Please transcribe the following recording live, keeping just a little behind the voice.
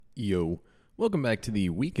Yo, welcome back to the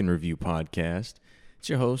Week in Review podcast. It's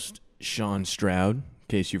your host, Sean Stroud, in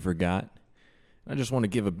case you forgot. I just want to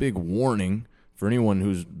give a big warning for anyone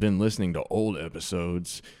who's been listening to old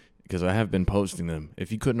episodes, because I have been posting them.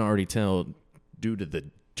 If you couldn't already tell, due to the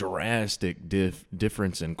drastic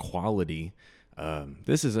difference in quality,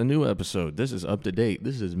 this is a new episode. This is up to date.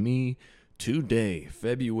 This is me today,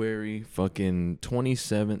 February fucking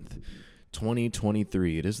 27th,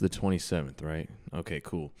 2023. It is the 27th, right? Okay,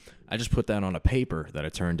 cool. I just put that on a paper that I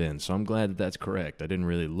turned in, so I'm glad that that's correct. I didn't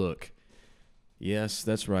really look. Yes,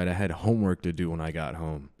 that's right. I had homework to do when I got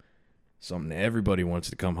home. Something everybody wants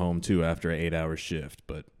to come home to after an 8-hour shift,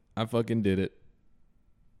 but I fucking did it.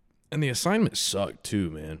 And the assignment sucked too,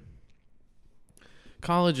 man.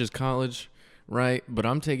 College is college, right? But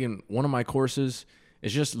I'm taking one of my courses.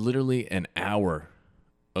 It's just literally an hour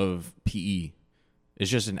of PE.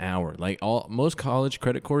 It's just an hour. Like most college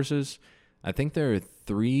credit courses, I think there are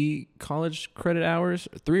 3 college credit hours,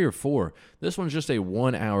 3 or 4. This one's just a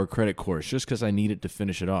 1-hour credit course just because I needed to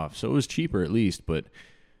finish it off. So it was cheaper at least, but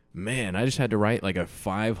man, I just had to write like a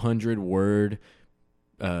 500-word,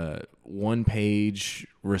 1-page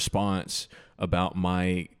response about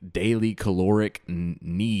my daily caloric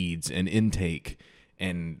needs and intake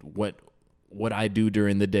and what I do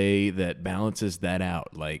during the day that balances that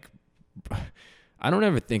out. Like, I don't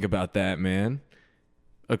ever think about that, man.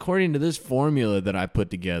 According to this formula that I put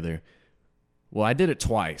together, well, I did it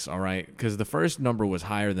twice, all right? Because the first number was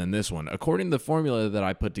higher than this one. According to the formula that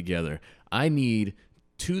I put together, I need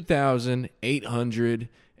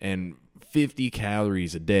 2,850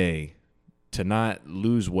 calories a day to not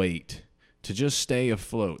lose weight, to just stay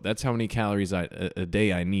afloat. That's how many calories a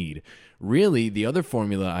day I need. Really, the other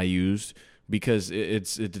formula I used, because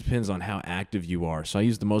it depends on how active you are. So I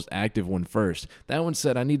used the most active one first. That one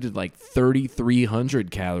said I needed like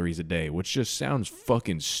 3,300 calories a day, which just sounds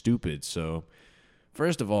fucking stupid. So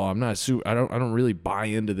first of all, I don't really buy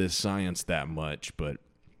into this science that much, but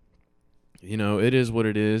you know, it is what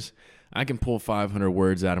it is. I can pull 500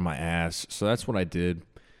 words out of my ass. So that's what I did.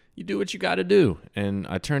 You do what you got to do. And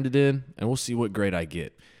I turned it in, and we'll see what grade I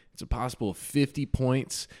get. It's a possible 50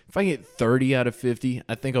 points. If I get 30 out of 50,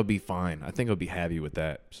 I think I'll be fine. I think I'll be happy with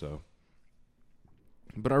that. So,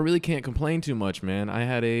 but I really can't complain too much, man. I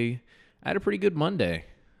had a pretty good Monday.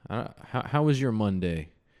 How was your Monday?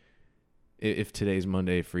 If today's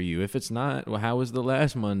Monday for you. If it's not, well, how was the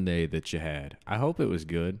last Monday that you had? I hope it was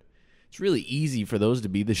good. It's really easy for those to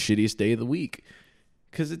be the shittiest day of the week,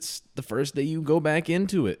 because it's the first day you go back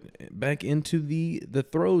into it, back into the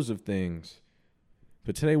throes of things.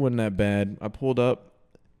 But today wasn't that bad. I pulled up,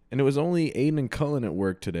 and it was only Aiden and Cullen at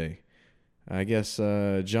work today. I guess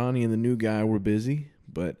Johnny and the new guy were busy,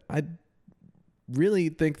 but I really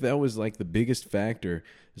think that was like the biggest factor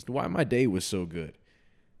as to why my day was so good.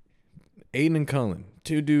 Aiden and Cullen,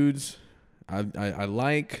 2 dudes I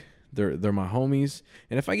like. They're my homies,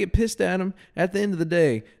 and if I get pissed at them, at the end of the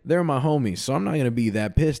day, they're my homies, so I'm not going to be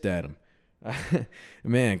that pissed at them.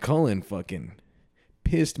 Man, Cullen fucking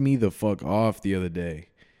pissed me the fuck off the other day.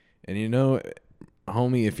 And you know,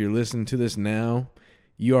 homie, if you're listening to this now,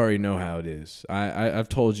 you already know how it is. I've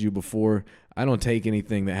told you before, I don't take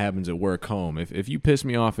anything that happens at work home. If you piss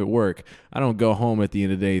me off at work, I don't go home at the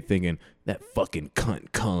end of the day thinking, that fucking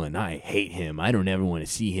cunt Cullen, I hate him. I don't ever want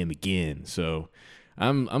to see him again. So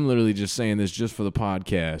I'm literally just saying this just for the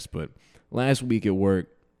podcast. But last week at work,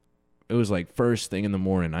 it was like first thing in the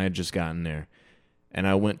morning. I had just gotten there. And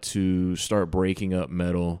I went to start breaking up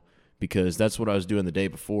metal because that's what I was doing the day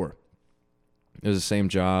before. It was the same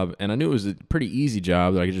job, and I knew it was a pretty easy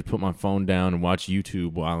job that I could just put my phone down and watch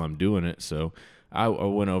YouTube while I'm doing it. So I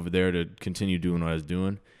went over there to continue doing what I was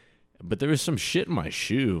doing. But there was some shit in my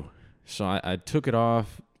shoe. So I took it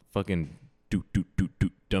off, fucking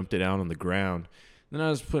dumped it out on the ground. Then I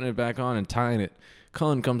was putting it back on and tying it.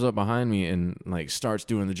 Cullen comes up behind me and like starts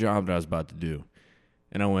doing the job that I was about to do.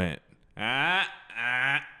 And I went,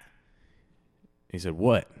 He said,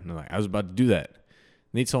 what? And I'm like, I was about to do that.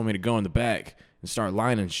 And he told me to go in the back and start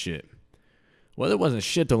lining shit. Well, there wasn't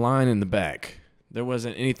shit to line in the back. There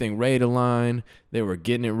wasn't anything ready to line. They were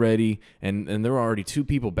getting it ready. And there were already 2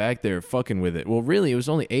 people back there fucking with it. Well, really, it was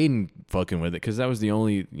only Aiden fucking with it because that was the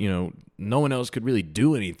only, no one else could really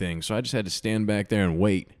do anything. So I just had to stand back there and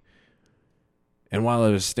wait. And while I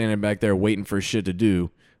was standing back there waiting for shit to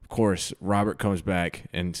do, of course, Robert comes back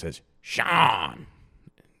and says, Sean!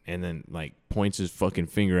 And then, like, points his fucking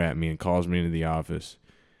finger at me and calls me into the office.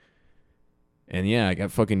 And yeah, I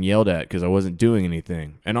got fucking yelled at because I wasn't doing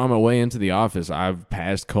anything. And on my way into the office, I've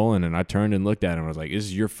passed Cullen and I turned and looked at him. I was like, this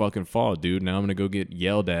is your fucking fault, dude. Now I'm going to go get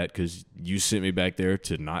yelled at because you sent me back there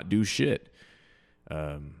to not do shit.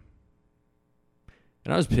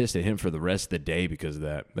 And I was pissed at him for the rest of the day because of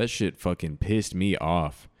that. That shit fucking pissed me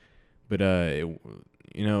off. But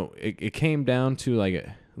it came down to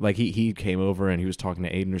like he came over and he was talking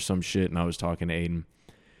to Aiden or some shit, and I was talking to Aiden,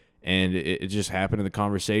 and it just happened in the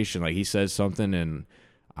conversation. Like he said something, and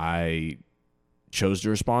I chose to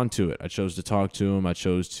respond to it. I chose to talk to him. I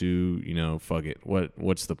chose to, fuck it.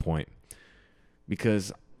 What's the point?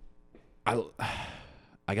 Because I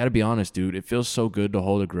got to be honest, dude. It feels so good to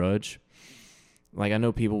hold a grudge. Like I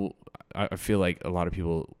know I feel like a lot of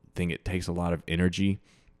people think it takes a lot of energy,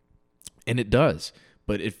 and it does.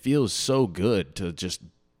 But it feels so good to just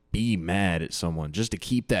be mad at someone, just to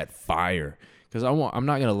keep that fire. Because I'm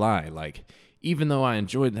not gonna lie. Like even though I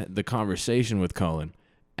enjoyed the conversation with Cullen,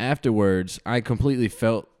 afterwards, I completely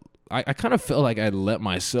felt, I kind of felt like I let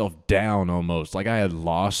myself down almost. Like I had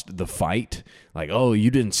lost the fight. Like, oh,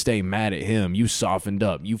 you didn't stay mad at him. You softened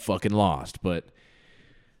up. You fucking lost. But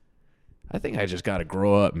I think I just got to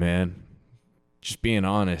grow up, man. Just being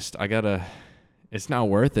honest. It's not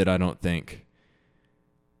worth it, I don't think.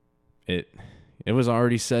 It was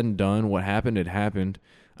already said and done. What happened, it happened.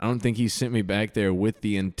 I don't think he sent me back there with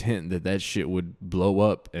the intent that shit would blow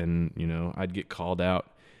up and, I'd get called out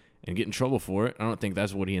and get in trouble for it. I don't think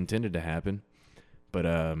that's what he intended to happen. But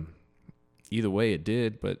either way, it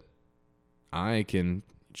did. But I can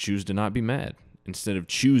choose to not be mad instead of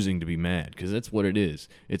choosing to be mad, because that's what it is.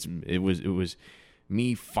 It was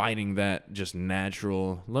me fighting that just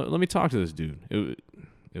natural. Let me talk to this dude.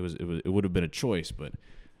 It would have been a choice, but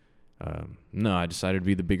no, I decided to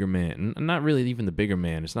be the bigger man. And not really even the bigger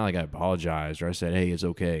man. It's not like I apologized or I said, hey, it's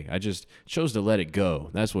okay. I just chose to let it go.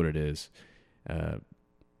 That's what it is.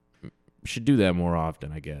 Should do that more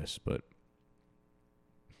often, I guess. But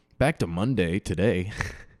back to Monday today.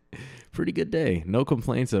 Pretty good day. No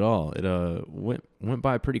complaints at all. It went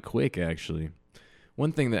by pretty quick, actually.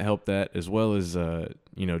 One thing that helped that, as well as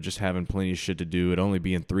just having plenty of shit to do, it only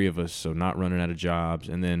being 3 of us, so not running out of jobs.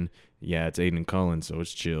 And then it's Aiden and Cullen, so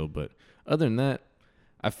it's chill. But other than that,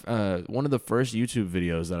 one of the first YouTube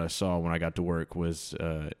videos that I saw when I got to work was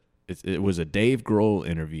it was a Dave Grohl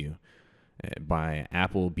interview by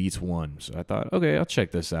Apple Beats One. So I thought, okay, I'll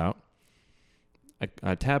check this out.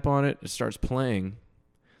 I tap on it, it starts playing.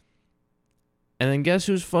 And then guess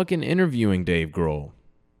who's fucking interviewing Dave Grohl?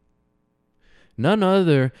 None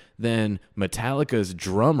other than Metallica's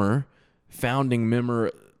drummer, founding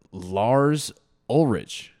member Lars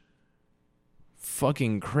Ulrich.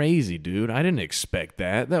 Fucking crazy, dude. I didn't expect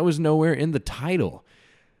that. That was nowhere in the title.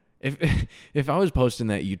 If I was posting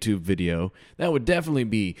that YouTube video, that would definitely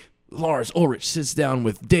be Lars Ulrich sits down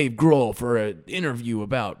with Dave Grohl for an interview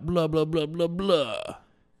about blah, blah, blah, blah, blah.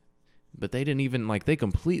 But they didn't even, they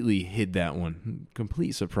completely hid that one.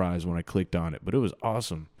 Complete surprise when I clicked on it, but it was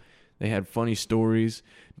awesome. They had funny stories.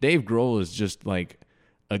 Dave Grohl is just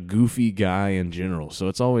a goofy guy in general, so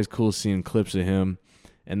it's always cool seeing clips of him.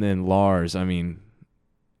 And then Lars,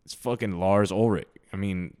 it's fucking Lars Ulrich.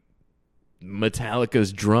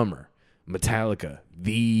 Metallica's drummer. Metallica,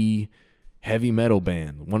 the heavy metal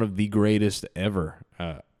band, one of the greatest ever.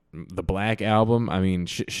 The Black Album,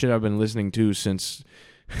 shit I've been listening to since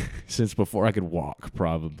before I could walk,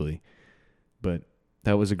 probably. But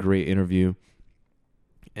that was a great interview.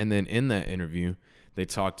 And then in that interview, they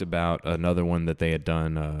talked about another one that they had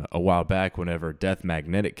done a while back whenever Death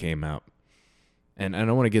Magnetic came out. And I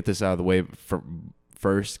don't want to get this out of the way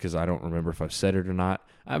first because I don't remember if I've said it or not.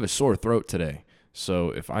 I have a sore throat today.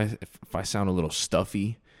 So if I sound a little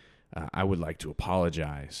stuffy, I would like to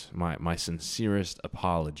apologize. My sincerest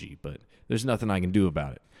apology, but there's nothing I can do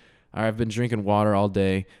about it. I've been drinking water all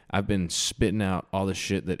day. I've been spitting out all the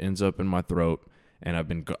shit that ends up in my throat.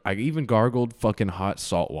 And I even gargled fucking hot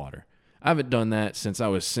salt water. I haven't done that since I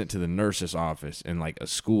was sent to the nurse's office in a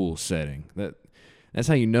school setting. That's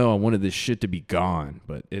how you know I wanted this shit to be gone,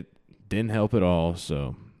 but it didn't help at all.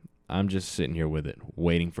 So I'm just sitting here with it,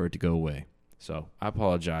 waiting for it to go away. So I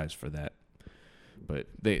apologize for that. But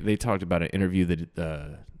they talked about an interview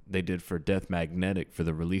that they did for Death Magnetic for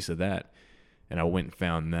the release of that, and I went and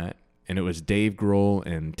found that, and it was Dave Grohl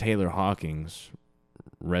and Taylor Hawkins,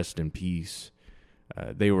 rest in peace.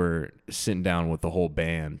 They were sitting down with the whole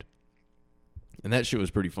band. And that shit was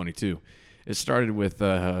pretty funny, too. It started with...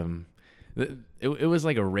 It was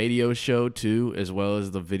like a radio show, too, as well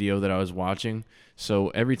as the video that I was watching. So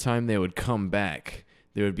every time they would come back,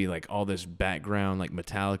 there would be all this background,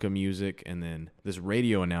 Metallica music. And then this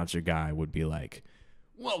radio announcer guy would be like,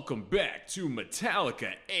 "Welcome back to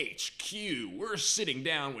Metallica HQ. We're sitting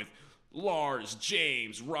down with Lars,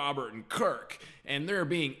 James, Robert, and Kirk. And they're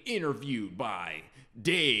being interviewed by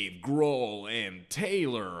Dave Grohl and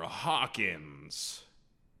Taylor Hawkins."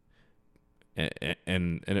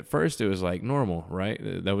 And at first it was like normal, right?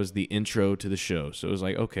 That was the intro to the show. So it was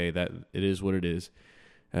like, okay, that it is what it is.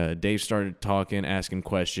 Dave started talking, asking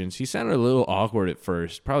questions. He sounded a little awkward at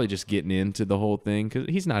first, probably just getting into the whole thing because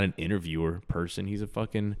he's not an interviewer person.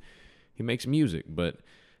 He makes music. But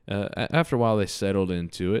after a while, they settled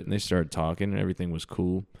into it and they started talking and everything was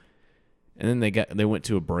cool. And then they went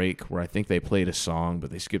to a break where I think they played a song,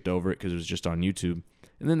 but they skipped over it because it was just on YouTube.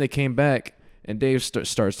 And then they came back. And Dave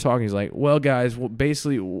starts talking. He's like, well, guys,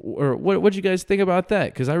 basically, or what'd you guys think about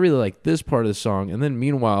that? Because I really like this part of the song. And then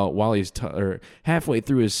meanwhile, while he's halfway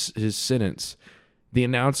through his sentence, the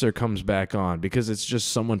announcer comes back on because it's just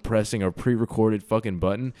someone pressing a pre-recorded fucking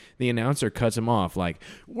button. The announcer cuts him off like,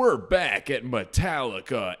 we're back at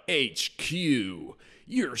Metallica HQ.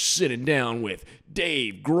 You're sitting down with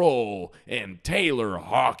Dave Grohl and Taylor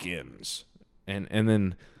Hawkins. And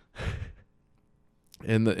then...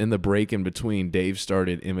 In the break in between, Dave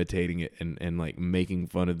started imitating it and like making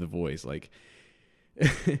fun of the voice. Like,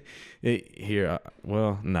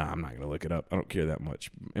 well, nah, I'm not going to look it up. I don't care that much.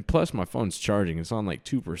 And plus, my phone's charging. It's on like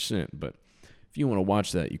 2%. But if you want to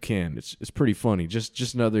watch that, you can. It's pretty funny.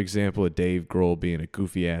 Just another example of Dave Grohl being a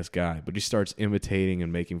goofy-ass guy. But he starts imitating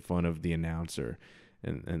and making fun of the announcer.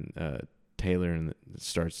 And Taylor and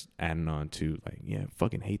starts adding on to, like, yeah,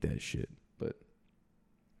 fucking hate that shit. But,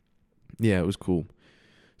 yeah, it was cool.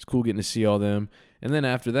 It's cool getting to see all them. And then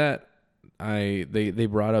after that, they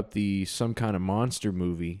brought up the Some Kind of Monster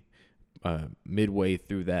movie midway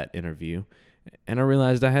through that interview. And I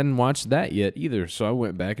realized I hadn't watched that yet either. So I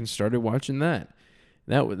went back and started watching that.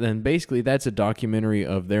 Then basically that's a documentary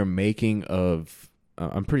of their making of,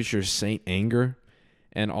 I'm pretty sure, Saint Anger.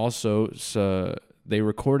 And also they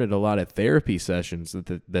recorded a lot of therapy sessions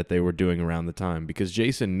that they were doing around the time. Because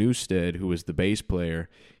Jason Newsted, who was the bass player,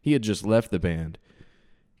 he had just left the band.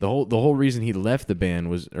 The whole reason he left the band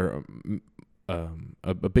was,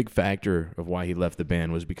 a big factor of why he left the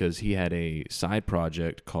band was because he had a side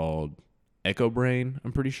project called Echo Brain,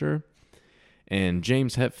 I'm pretty sure. And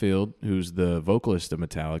James Hetfield, who's the vocalist of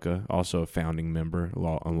Metallica, also a founding member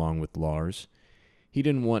along with Lars, he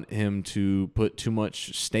didn't want him to put too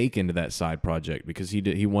much stake into that side project because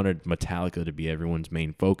he wanted Metallica to be everyone's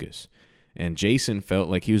main focus. And Jason felt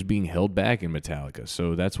like he was being held back in Metallica,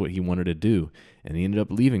 so that's what he wanted to do. And he ended up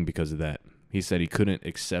leaving because of that. He said he couldn't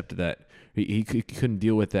accept that. He couldn't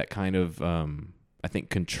deal with that kind of, I think,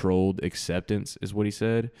 controlled acceptance is what he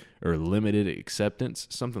said, or limited acceptance,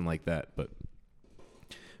 something like that. But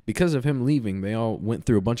because of him leaving, they all went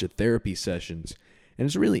through a bunch of therapy sessions. And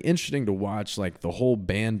it's really interesting to watch, like, the whole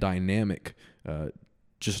band dynamic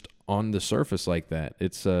just on the surface like that.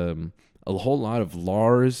 It's a whole lot of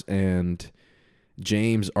Lars and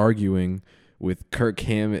James arguing with Kirk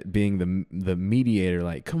Hammett being the mediator.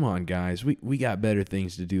 Like, come on, guys, we got better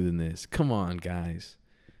things to do than this. Come on, guys.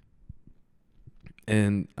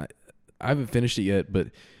 And I haven't finished it yet, but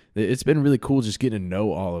it's been really cool just getting to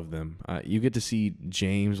know all of them. You get to see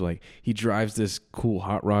James, like, he drives this cool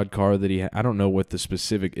hot rod car that I don't know what the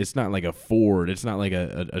specific, it's not like a Ford. It's not like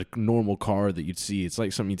a normal car that you'd see. It's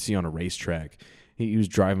like something you'd see on a racetrack. He was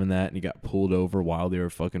driving that, and he got pulled over while they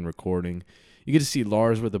were fucking recording. You get to see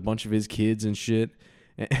Lars with a bunch of his kids and shit,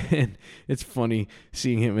 and it's funny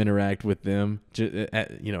seeing him interact with them,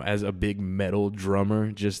 as a big metal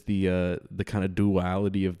drummer. Just the kind of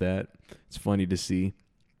duality of that. It's funny to see.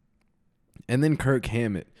 And then Kirk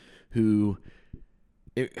Hammett, I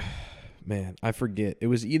forget. It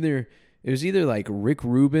was either like Rick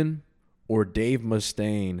Rubin or Dave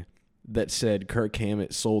Mustaine that said Kirk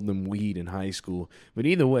Hammett sold them weed in high school. But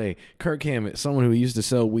either way, Kirk Hammett, someone who used to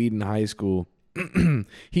sell weed in high school,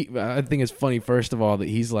 I think it's funny, first of all, that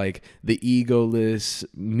he's like the egoless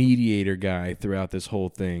mediator guy throughout this whole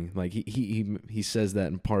thing. Like he says that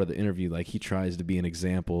in part of the interview, like he tries to be an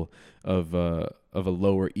example of a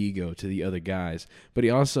lower ego to the other guys. But he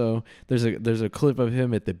also, there's a clip of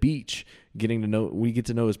him at the beach we get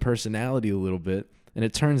to know his personality a little bit. And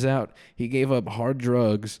it turns out he gave up hard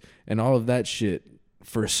drugs and all of that shit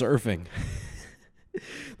for surfing.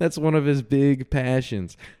 That's one of his big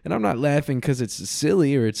passions. And I'm not laughing because it's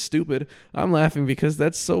silly or it's stupid. I'm laughing because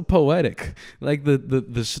that's so poetic. Like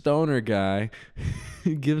the stoner guy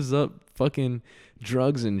gives up fucking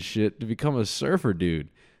drugs and shit to become a surfer dude.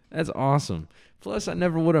 That's awesome. Plus, I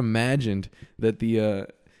never would have imagined that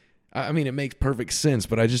it makes perfect sense,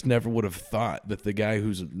 but I just never would have thought that the guy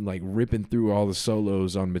who's like ripping through all the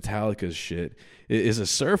solos on Metallica's shit is a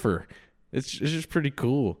surfer. It's just pretty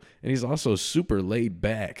cool. And he's also super laid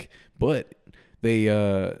back. But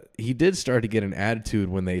he did start to get an attitude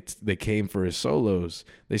when they came for his solos.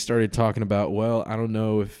 They started talking about, well, I don't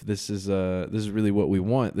know if this is really what we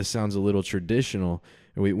want. This sounds a little traditional.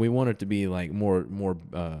 We want it to be like more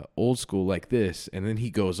old school like this. And then he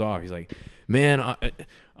goes off. He's like, man,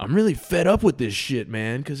 I'm really fed up with this shit,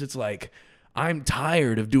 man, because it's like I'm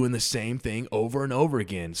tired of doing the same thing over and over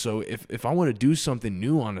again. So if I want to do something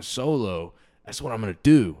new on a solo, that's what I'm going to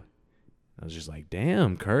do. I was just like,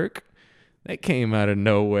 damn, Kirk, that came out of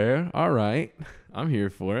nowhere. All right, I'm here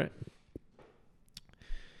for it.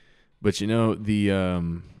 But you know, the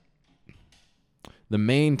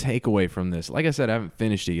main takeaway from this, like I said, I haven't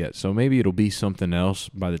finished it yet, so maybe it'll be something else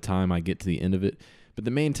by the time I get to the end of it. But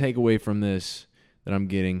the main takeaway from this that I'm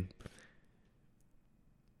getting,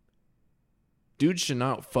 dudes should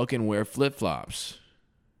not fucking wear flip-flops.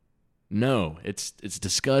 No, it's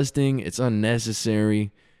disgusting. It's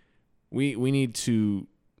unnecessary. We need to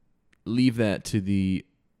leave that to the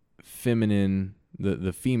feminine,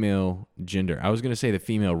 the female gender. I was going to say the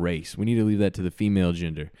female race. We need to leave that to the female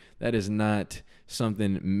gender. That is not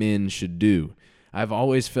something men should do. I've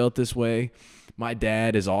always felt this way. My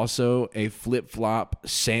dad is also a flip-flop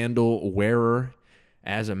sandal wearer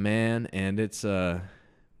as a man, and it's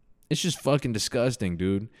just fucking disgusting,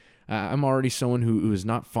 dude. I'm already someone who is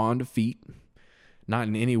not fond of feet, not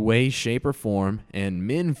in any way, shape, or form, and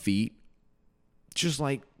men feet, just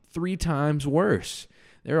like 3 times worse.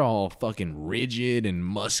 They're all fucking rigid and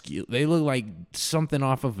muscular. They look like something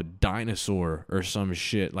off of a dinosaur or some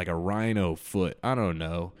shit, like a rhino foot. I don't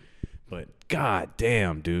know. But god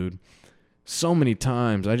damn, dude. So many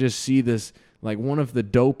times I just see this, like one of the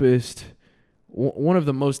dopest, one of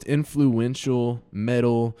the most influential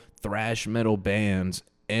thrash metal bands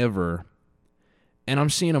ever. And I'm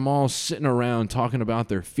seeing them all sitting around talking about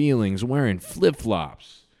their feelings wearing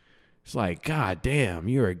flip-flops. It's like, god damn,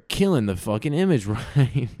 you're killing the fucking image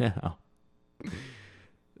right now.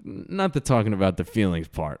 Not the talking about the feelings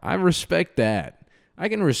part. I respect that. I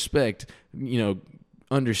can respect,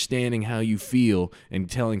 understanding how you feel and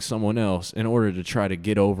telling someone else in order to try to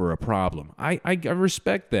get over a problem. I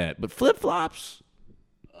respect that. But flip-flops?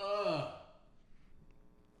 I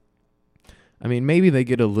mean, maybe they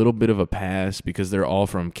get a little bit of a pass because they're all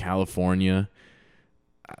from California.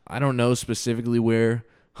 I don't know specifically where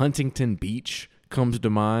Huntington Beach comes to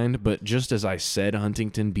mind, but just as I said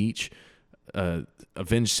Huntington Beach,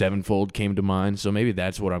 Avenged Sevenfold came to mind, so maybe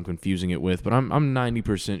that's what I'm confusing it with. But I'm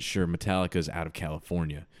 90% sure Metallica's out of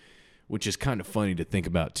California, which is kind of funny to think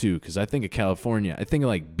about too, because I think of California, I think of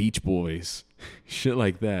like Beach Boys, shit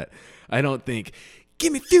like that. I don't think,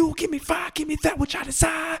 give me fuel, give me fire, give me that which I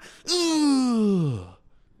desire. Ooh.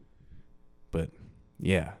 But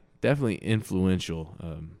yeah, definitely influential.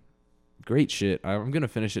 Great shit. I'm going to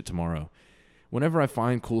finish it tomorrow. Whenever I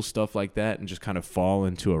find cool stuff like that and just kind of fall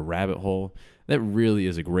into a rabbit hole, that really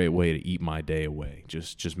is a great way to eat my day away.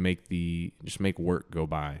 Just make work go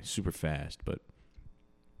by super fast. But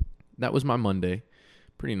that was my Monday.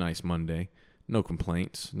 Pretty nice Monday. No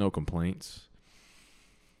complaints.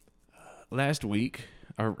 Last week,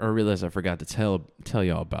 I realized I forgot to tell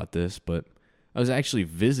y'all about this, but I was actually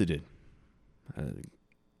visited.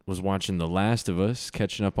 Was watching The Last of Us,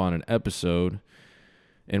 catching up on an episode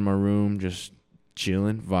in my room, just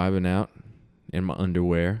chilling, vibing out in my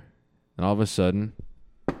underwear. And all of a sudden,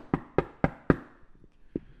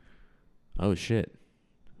 oh shit,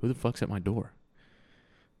 who the fuck's at my door?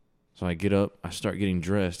 So I get up, I start getting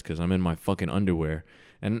dressed because I'm in my fucking underwear.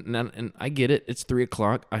 And I get it, it's 3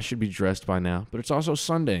 o'clock, I should be dressed by now. But it's also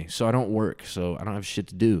Sunday, so I don't work, so I don't have shit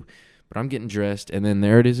to do. But I'm getting dressed, and then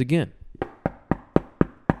there it is again.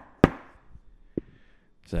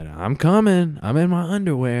 Said, I'm coming. I'm in my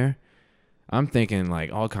underwear. I'm thinking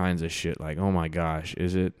like all kinds of shit. Like, oh my gosh,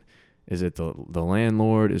 is it the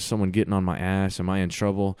landlord? Is someone getting on my ass? Am I in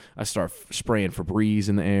trouble? I start spraying Febreze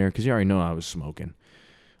in the air because you already know I was smoking.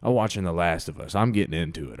 I'm watching The Last of Us. I'm getting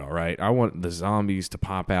into it, all right? I want the zombies to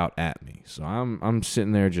pop out at me. So I'm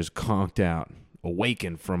sitting there just conked out,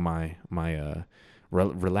 awakened from my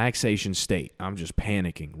relaxation state. I'm just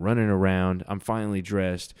panicking, running around. I'm finally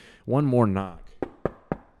dressed. One more knock.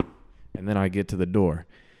 And then I get to the door.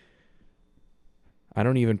 I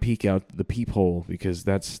don't even peek out the peephole because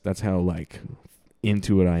that's how like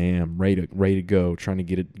into it I am, ready to go, trying to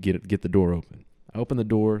get the door open. I open the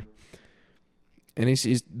door, and it's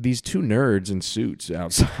these 2 nerds in suits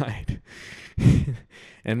outside,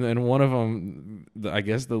 and then one of them, I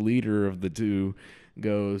guess the leader of the 2,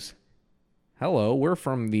 goes, "Hello, we're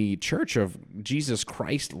from the Church of Jesus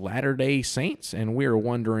Christ Latter-day Saints, and we're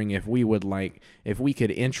wondering if we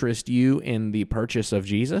could interest you in the purchase of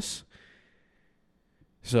Jesus."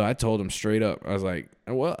 So I told him straight up. I was like,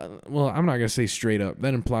 well, I'm not going to say straight up.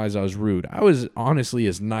 That implies I was rude. I was honestly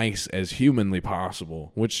as nice as humanly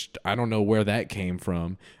possible, which I don't know where that came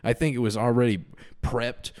from. I think it was already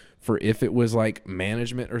prepped for if it was like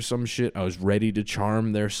management or some shit. I was ready to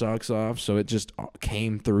charm their socks off. So it just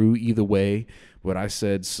came through either way. But I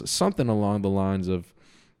said something along the lines of,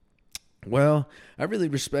 well, I really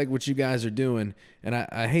respect what you guys are doing. And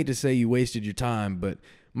I hate to say you wasted your time, but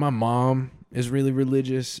my mom is really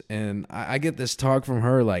religious, and I get this talk from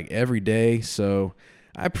her like every day, so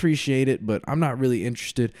I appreciate it, but I'm not really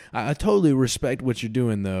interested. I totally respect what you're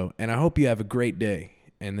doing, though, and I hope you have a great day.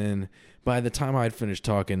 And then by the time I'd finished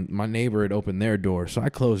talking, my neighbor had opened their door, so I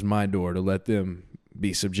closed my door to let them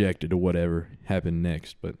be subjected to whatever happened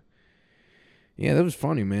next. But yeah, that was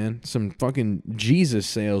funny, man. Some fucking Jesus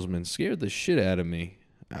salesman scared the shit out of me.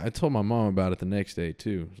 I told my mom about it the next day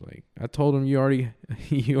too. Like, I told him you already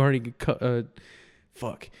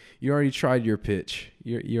tried your pitch.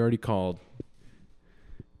 You already called.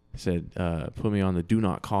 Said, put me on the do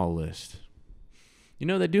not call list. You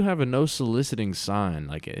know, they do have a no soliciting sign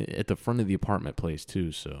like at the front of the apartment place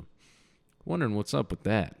too. So, wondering what's up with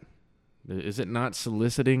that. Is it not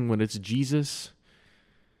soliciting when it's Jesus?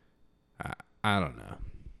 I don't know.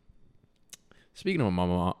 Speaking of my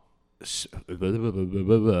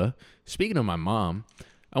mom,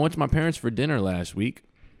 I went to my parents for dinner last week,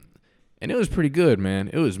 and it was pretty good, man.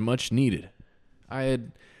 It was much needed. I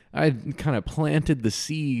had kind of planted the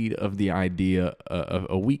seed of the idea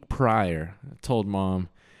a week prior. I told Mom,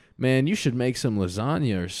 man, you should make some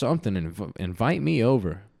lasagna or something and invite me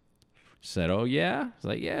over. She said, oh, yeah? I was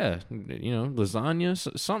like, yeah,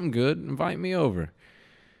 lasagna, something good, invite me over.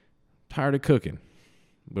 Tired of cooking.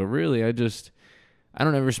 But really, I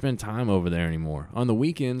don't ever spend time over there anymore. On the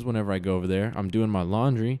weekends, whenever I go over there, I'm doing my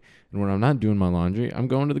laundry. And when I'm not doing my laundry, I'm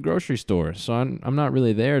going to the grocery store. So I'm not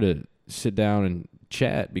really there to sit down and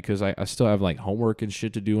chat because I still have like homework and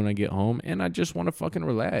shit to do when I get home. And I just want to fucking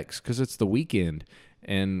relax because it's the weekend.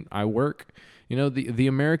 And I work. You know, the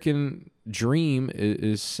American dream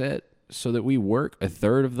is set so that we work a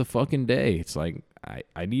third of the fucking day. It's like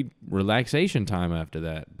I need relaxation time after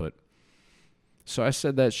that. But so I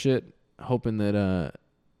said that shit hoping that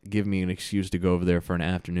give me an excuse to go over there for an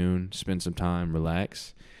afternoon, spend some time,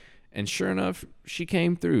 relax. And sure enough, she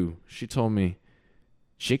came through. She told me,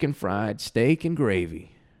 chicken fried steak and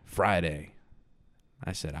gravy, Friday.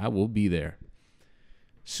 I said, I will be there.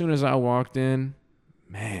 As soon as I walked in,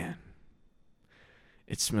 man,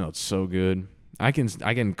 it smelled so good. I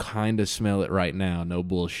can kind of smell it right now, no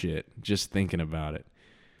bullshit, just thinking about it.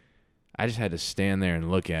 I just had to stand there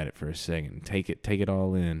and look at it for a second, take it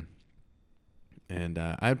all in. And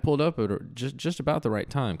I had pulled up at just about the right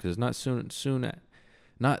time because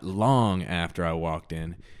not long after I walked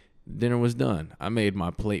in, dinner was done. I made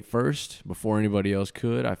my plate first before anybody else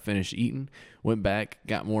could. I finished eating, went back,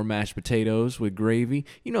 got more mashed potatoes with gravy.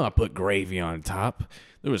 You know, I put gravy on top.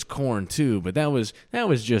 There was corn too, but that was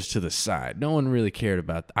just to the side. No one really cared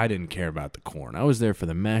about. I didn't care about the corn. I was there for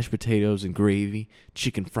the mashed potatoes and gravy,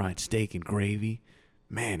 chicken fried steak and gravy.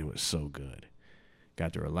 Man, it was so good.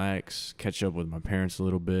 Got to relax, catch up with my parents a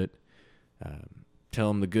little bit, tell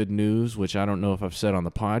them the good news, which I don't know if I've said on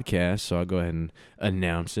the podcast, so I'll go ahead and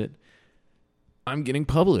announce it. I'm getting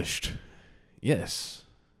published. Yes,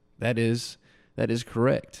 that is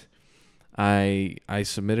correct. I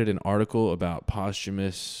submitted an article about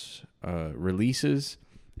posthumous releases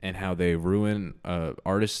and how they ruin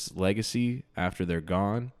artists' legacy after they're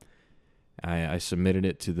gone. I submitted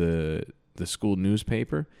it to the school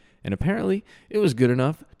newspaper. And apparently, it was good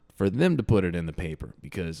enough for them to put it in the paper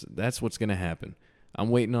because that's what's going to happen.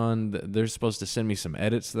 I'm waiting on, they're supposed to send me some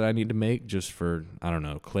edits that I need to make just for, I don't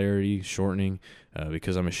know, clarity, shortening,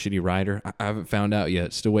 because I'm a shitty writer. I haven't found out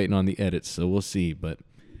yet. Still waiting on the edits, so we'll see. But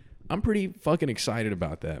I'm pretty fucking excited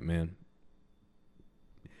about that, man.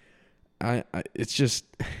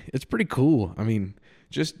 It's pretty cool. I mean,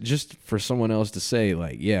 just for someone else to say,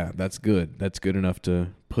 like, yeah, that's good. That's good enough to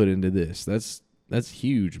put into this. That's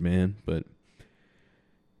huge, man. But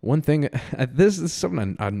one thing, this is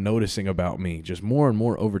something I'm noticing about me just more and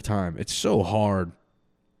more over time. It's so hard.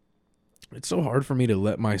 It's so hard for me to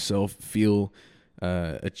let myself feel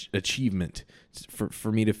achievement,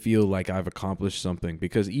 for me to feel like I've accomplished something.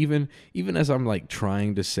 Because even as I'm like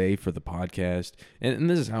trying to say for the podcast, and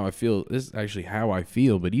this is how I feel, this is actually how I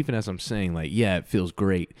feel, but even as I'm saying like, yeah, it feels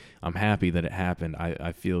great, I'm happy that it happened,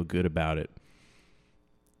 I feel good about it.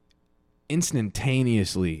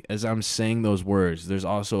 instantaneously, as I'm saying those words, there's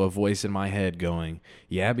also a voice in my head going,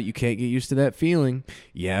 yeah, but you can't get used to that feeling.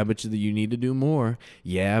 Yeah, but you need to do more.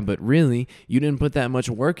 Yeah, but really, you didn't put that much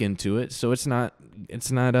work into it, so it's not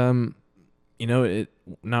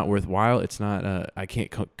not worthwhile. It's not, I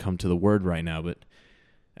can't come to the word right now, but,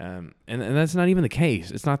 and that's not even the case.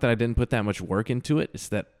 It's not that I didn't put that much work into it. It's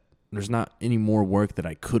that there's not any more work that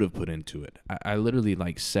I could have put into it. I literally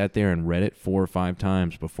sat there and read it 4 or 5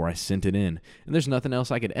 times before I sent it in, and there's nothing else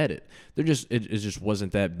I could edit. It just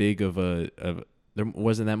wasn't that big there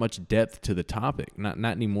wasn't that much depth to the topic. Not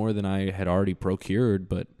any more than I had already procured,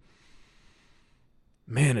 but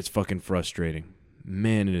man, it's fucking frustrating.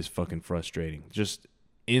 Man, it is fucking frustrating. Just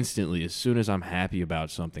instantly, as soon as I'm happy about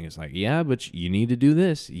something, it's like, yeah, but you need to do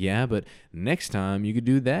this. Yeah, but next time you could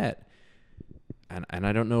do that. And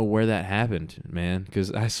I don't know where that happened, man,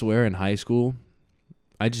 because I swear in high school,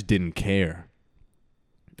 I just didn't care.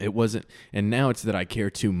 It wasn't, and now it's that I care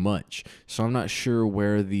too much. So I'm not sure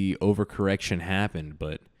where the overcorrection happened,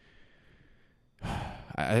 but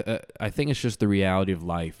I think it's just the reality of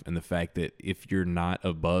life and the fact that if you're not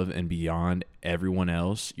above and beyond everyone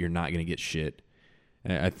else, you're not going to get shit.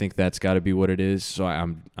 I think that's got to be what it is. So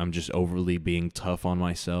I'm just overly being tough on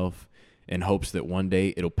myself in hopes that one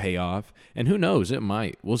day it'll pay off. And who knows, it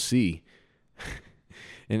might. We'll see.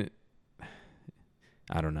 And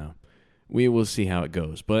I don't know. We will see how it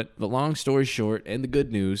goes. But the long story short and the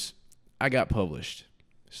good news, I got published.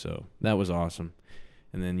 So that was awesome.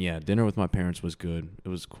 And then, yeah, dinner with my parents was good. It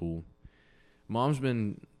was cool. Mom's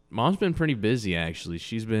been pretty busy, actually.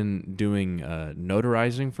 She's been doing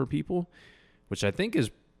notarizing for people, which I think is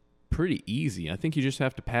pretty easy. I think you just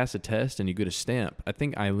have to pass a test and you get a stamp. I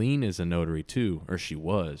think Eileen is a notary too, or she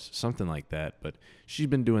was, something like that. But she's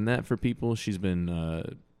been doing that for people. She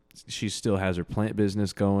still has her plant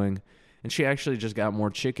business going, and she actually just got more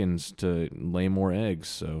chickens to lay more eggs.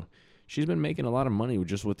 So she's been making a lot of money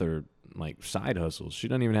just with her side hustles. She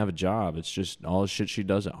doesn't even have a job. It's just all the shit she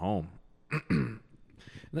does at home.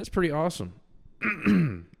 That's pretty awesome.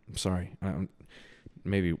 I'm sorry.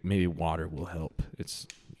 Maybe water will help. It's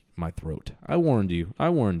my throat. I warned you.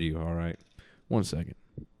 All right. 1 second.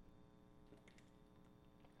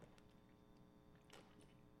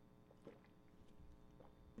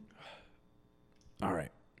 All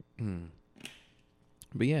right.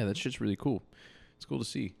 But yeah, that shit's really cool. It's cool to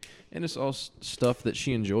see. And it's all stuff that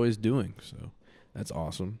she enjoys doing. So that's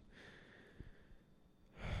awesome.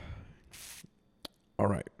 All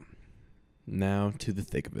right. Now to the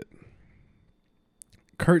thick of it.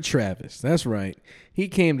 Kurt Travis. That's right. He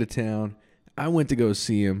came to town. I went to go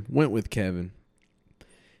see him. Went with Kevin.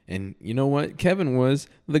 And you know what? Kevin was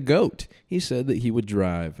the GOAT. He said that he would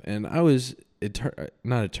drive. And I was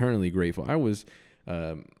not eternally grateful. I was...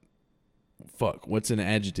 what's an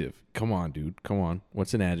adjective? Come on, dude. Come on.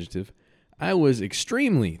 What's an adjective? I was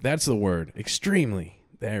extremely, that's the word, extremely.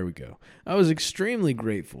 There we go. I was extremely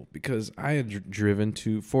grateful because I had driven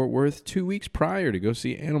to Fort Worth 2 weeks prior to go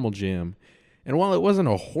see Animal Jam. And while it wasn't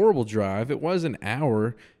a horrible drive, it was an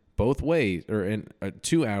hour both ways, or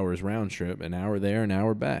 2 hours round trip, an hour there, an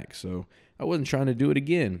hour back. So I wasn't trying to do it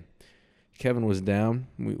again. Kevin was down.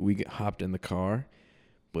 We hopped in the car,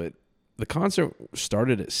 but the concert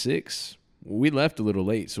started at 6. We left a little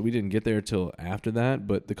late, so we didn't get there till after that.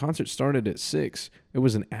 But the concert started at 6. It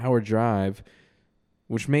was an hour drive,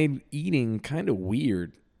 which made eating kind of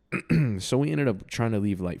weird. So we ended up trying to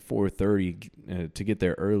leave 4:30 to get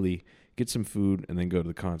there early, get some food, and then go to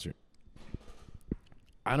the concert.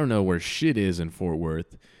 I don't know where shit is in Fort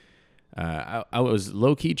Worth. I was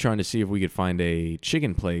low-key trying to see if we could find a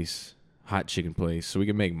hot chicken place, so we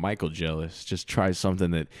could make Michael jealous. Just try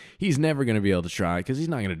something that he's never going to be able to try because he's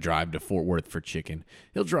not going to drive to Fort Worth for chicken.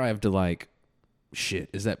 He'll drive to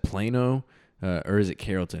is that Plano or is it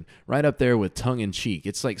Carrollton? Right up there with Tongue in Cheek.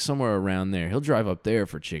 It's somewhere around there. He'll drive up there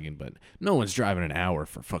for chicken, but no one's driving an hour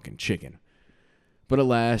for fucking chicken. But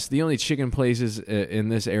alas, the only chicken places in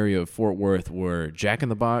this area of Fort Worth were Jack in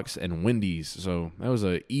the Box and Wendy's, so that was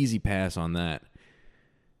an easy pass on that.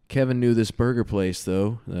 Kevin knew this burger place,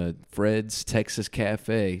 though, Fred's Texas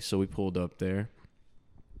Cafe, so we pulled up there,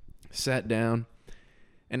 sat down,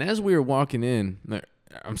 and as we were walking in,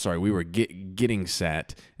 we were getting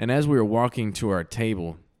sat, and as we were walking to our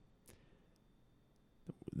table,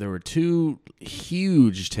 there were 2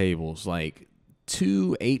 huge tables,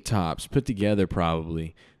 2 8-tops put together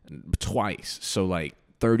probably twice, so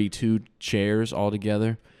 32 chairs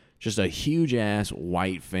altogether, just a huge-ass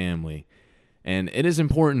white family. And it is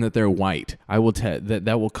important that they're white. I will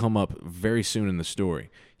that will come up very soon in the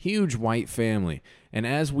story. Huge white family. And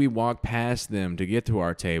as we walk past them to get to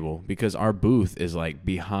our table, because our booth is like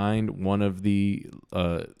behind one of the,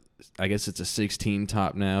 I guess it's a 16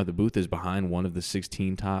 top now. The booth is behind one of the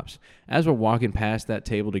 16 tops. As we're walking past that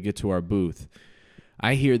table to get to our booth,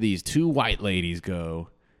 I hear these two white ladies go,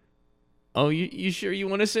 "Oh, you sure you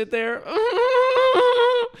want to sit there?"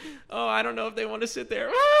 "Oh, I don't know if they want to sit there."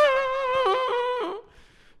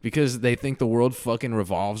 Because they think the world fucking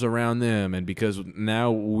revolves around them, and because now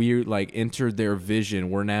we're like entered their vision,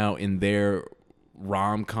 we're now in their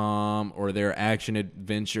rom-com or their action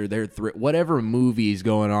adventure, their whatever movie's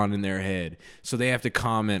going on in their head. So they have to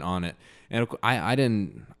comment on it. And I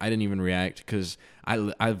didn't even react because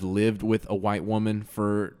I've lived with a white woman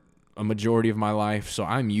for a majority of my life, so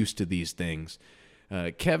I'm used to these things.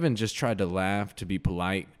 Kevin just tried to laugh to be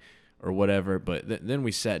polite or whatever, but then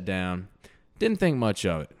we sat down. Didn't think much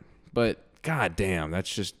of it, but god damn,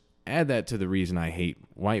 that's just add that to the reason I hate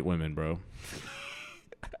white women, bro.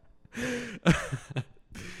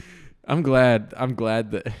 I'm glad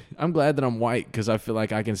that I'm white because I feel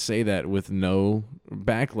like I can say that with no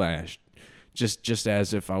backlash. Just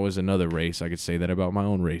as if I was another race, I could say that about my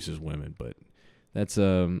own race as women, but that's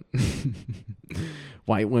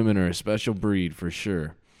white women are a special breed for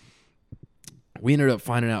sure. We ended up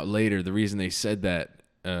finding out later the reason they said that.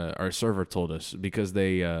 Our server told us because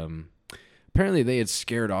they apparently they had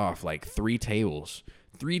scared off like 3 tables.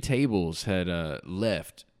 3 tables had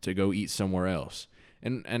left to go eat somewhere else.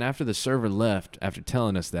 And after the server left, after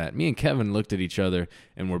telling us that, me and Kevin looked at each other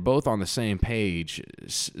and we're both on the same page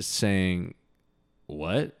saying,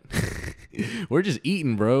 "What?" We're just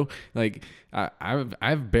eating, bro. Like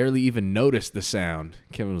I've barely even noticed the sound.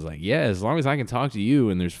 Kevin was like, "Yeah, as long as I can talk to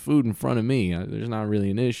you and there's food in front of me, there's not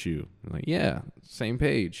really an issue." I'm like, "Yeah, same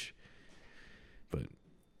page." But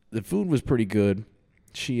the food was pretty good.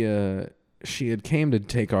 She had came to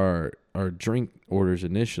take our drink orders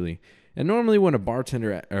initially, and normally when a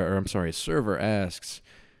bartender a server asks,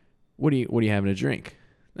 "What are you having to drink?"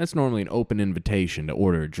 That's normally an open invitation to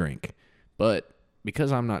order a drink, but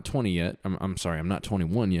because I'm not 20 yet, I'm not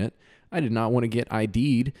 21 yet, I did not want to get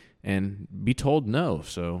ID'd and be told no.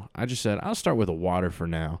 So I just said, I'll start with a water for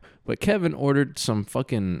now. But Kevin ordered some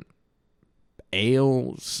fucking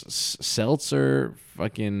ale, seltzer,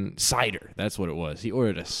 fucking cider. That's what it was. He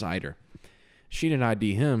ordered a cider. She didn't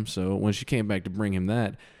ID him, so when she came back to bring him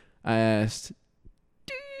that, I asked,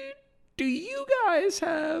 do you guys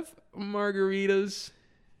have margaritas?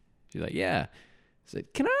 She's like, yeah. I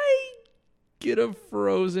said, can I get a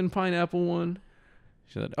frozen pineapple one?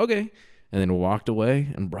 She said, okay. And then walked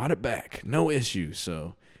away and brought it back. No issue.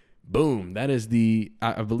 So, boom. That is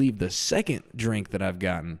I believe, the second drink that I've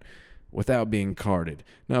gotten without being carded.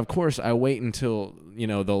 Now, of course, I wait until,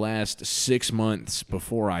 the last 6 months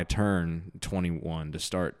before I turn 21 to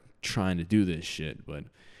start trying to do this shit. But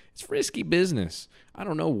it's risky business. I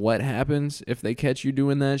don't know what happens if they catch you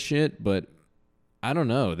doing that shit, but I don't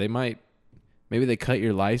know. Maybe they cut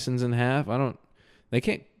your license in half.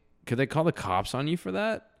 Could they call the cops on you for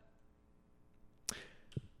that?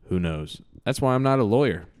 Who knows? That's why I'm not a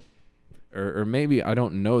lawyer. Or maybe I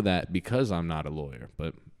don't know that because I'm not a lawyer.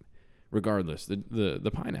 But regardless,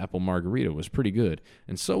 the pineapple margarita was pretty good.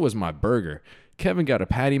 And so was my burger. Kevin got a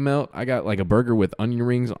patty melt. I got like a burger with onion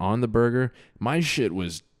rings on the burger. My shit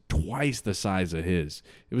was twice the size of his.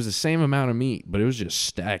 It was the same amount of meat, but it was just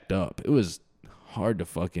stacked up. It was hard to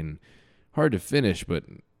finish, but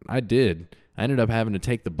I did. I ended up having to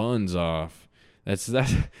take the buns off. That's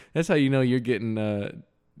how you know you're getting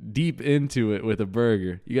deep into it with a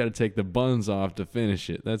burger. You got to take the buns off to finish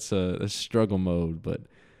it. That's struggle mode, but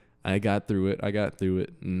I got through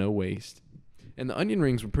it. No waste. And the onion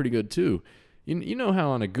rings were pretty good too. You know how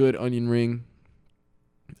on a good onion ring,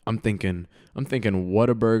 I'm thinking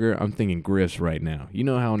Whataburger. I'm thinking Griff's right now. You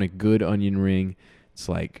know how on a good onion ring, it's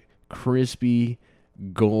like crispy,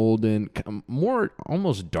 golden, more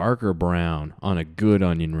almost darker brown on a good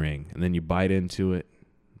onion ring, and then you bite into it.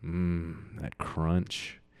 That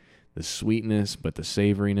crunch, the sweetness, but the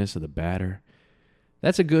savoriness of the batter.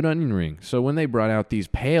 That's a good onion ring. So when they brought out these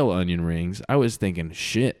pale onion rings, I was thinking,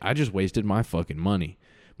 shit, I just wasted my fucking money.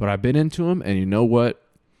 But I bit into them, and you know what?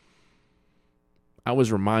 I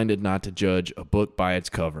was reminded not to judge a book by its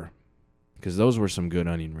cover, because those were some good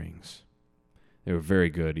onion rings. They were very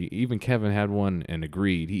good. Even Kevin had one and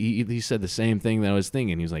agreed. He said the same thing that I was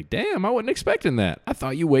thinking. He was like, damn, I wasn't expecting that. I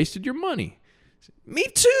thought you wasted your money. Said, me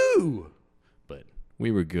too. But we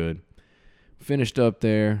were good. Finished up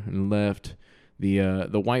there and left. The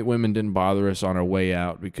white women didn't bother us on our way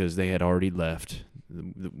out because they had already left.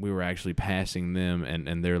 we were actually passing them,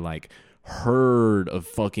 and they're like herd of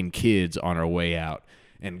fucking kids on our way out.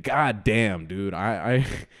 And goddamn, dude, I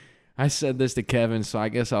said this to Kevin, so I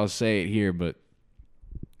guess I'll say it here, but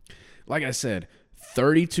like I said,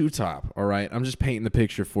 32 top, all right? I'm just painting the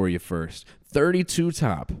picture for you first. 32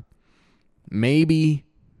 top. Maybe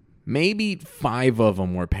 5 of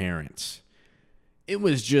them were parents. It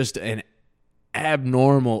was just an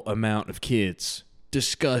abnormal amount of kids.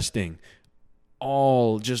 Disgusting.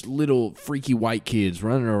 All just little freaky white kids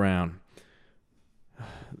running around.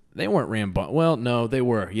 They weren't rambunctious. Well, no, they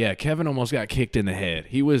were. Yeah, Kevin almost got kicked in the head.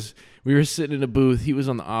 We were sitting in a booth. He was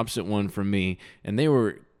on the opposite one from me, and they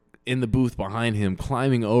were in the booth behind him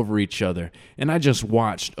climbing over each other. And I just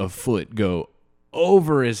watched a foot go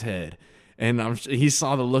over his head. And he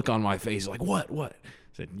saw the look on my face, like, what? I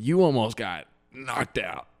said, you almost got knocked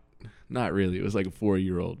out. Not really. It was like a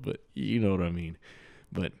 4-year-old, but you know what I mean.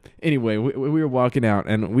 But anyway, we were walking out,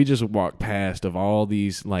 and we just walked past of all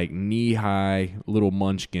these like knee-high little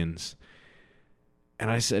munchkins.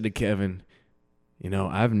 And I said to Kevin,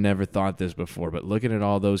 I've never thought this before, but looking at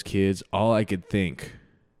all those kids, all I could think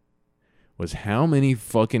was how many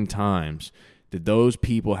fucking times did those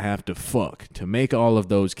people have to fuck to make all of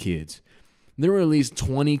those kids? There were at least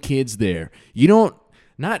 20 kids there.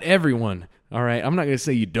 Not everyone, all right? I'm not going to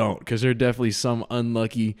say you don't, because there are definitely some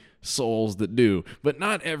unlucky souls that do. But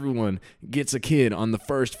not everyone gets a kid on the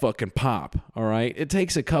first fucking pop, all right? It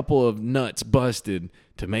takes a couple of nuts busted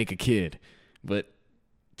to make a kid. But,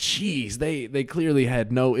 jeez, they clearly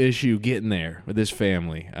had no issue getting there with this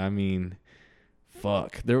family. I mean,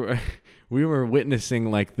 fuck. We were witnessing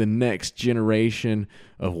like the next generation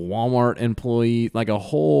of Walmart employees, like a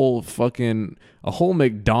whole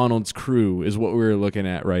McDonald's crew is what we were looking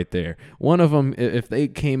at right there. One of them, if they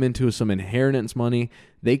came into some inheritance money,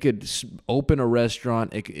 they could open a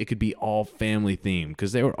restaurant. It could be all family themed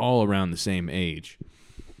because they were all around the same age.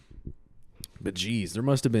 But geez, there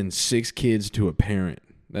must have been 6 kids to a parent.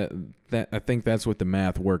 That I think that's what the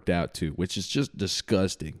math worked out to, which is just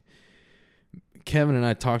disgusting. Kevin and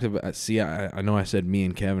I talked about, I know I said me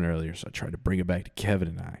and Kevin earlier, so I tried to bring it back to Kevin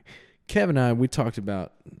and I. Kevin and I, we talked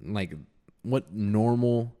about like what the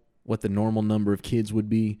normal number of kids would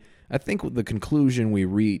be. I think the conclusion we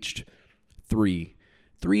reached, 3.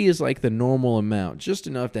 3 is like the normal amount, just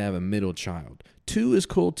enough to have a middle child. 2 is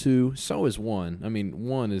cool too, so is 1. I mean,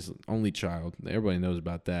 1 is only child. Everybody knows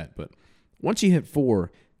about that. But once you hit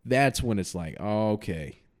 4, that's when it's like, oh,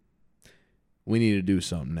 okay, we need to do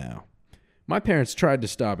something now. My parents tried to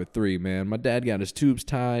stop at 3, man. My dad got his tubes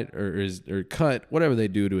tied or cut, whatever they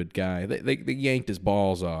do to a guy. They yanked his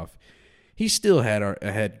balls off. He still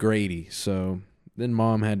had Grady, so then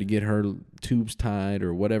Mom had to get her tubes tied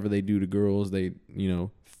or whatever they do to girls. They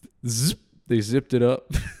zipped it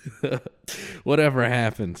up. Whatever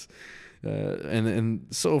happens. And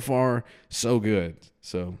so far, so good.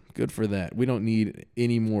 So good for that. We don't need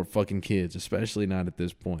any more fucking kids, especially not at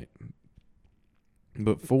this point.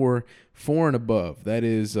 But 4 and above,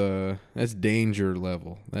 that's danger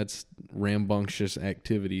level. That's rambunctious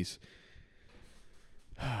activities.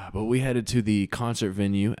 But we headed to the concert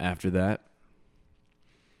venue after that.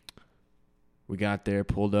 We got there,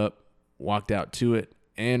 pulled up, walked out to it,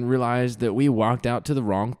 and realized that we walked out to the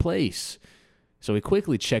wrong place. So we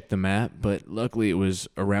quickly checked the map, but luckily it was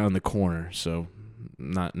around the corner, so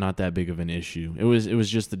not that big of an issue. It was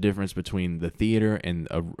just the difference between the theater and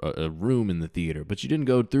a room in the theater. But you didn't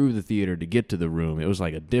go through the theater to get to the room. It was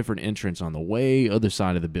like a different entrance on the way other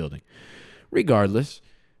side of the building. Regardless,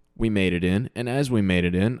 we made it in, and as we made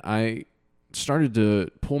it in, I started to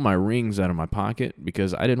pull my rings out of my pocket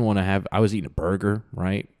because I didn't want to I was eating a burger,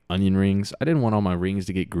 right? Onion rings. I didn't want all my rings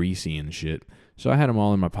to get greasy and shit. So I had them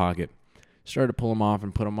all in my pocket. Started to pull them off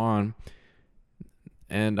and put them on,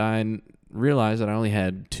 and I realized that I only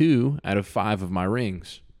had 2 out of 5 of my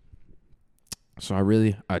rings. So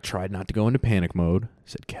I tried not to go into panic mode. I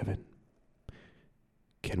said, Kevin,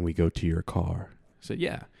 can we go to your car? I said,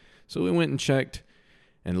 yeah. So we went and checked,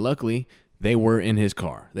 and luckily they were in his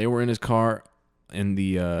car. They were in his car in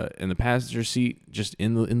the passenger seat, just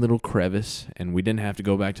in the little crevice, and we didn't have to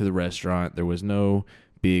go back to the restaurant. There was no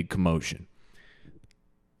big commotion.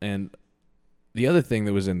 And the other thing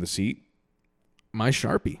that was in the seat, my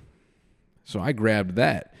Sharpie. So I grabbed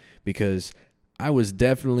that because I was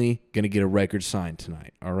definitely going to get a record signed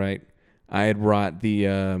tonight, all right? I had brought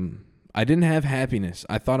I didn't have Happiness.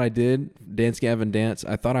 I thought I did, Dance Gavin Dance.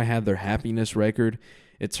 I thought I had their Happiness record.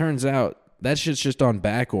 It turns out that shit's just on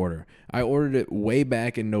back order. I ordered it way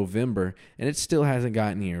back in November, and it still hasn't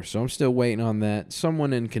gotten here, so I'm still waiting on that.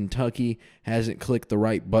 Someone in Kentucky hasn't clicked the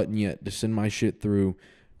right button yet to send my shit through.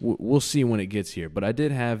 we'll see when it gets here. But I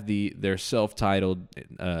did have their self-titled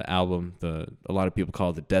album. A lot of people call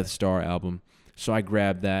it the Death Star album. So I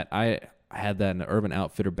grabbed that. I had that in an Urban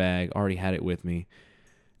Outfitter bag. Already had it with me.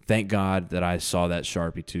 Thank God that I saw that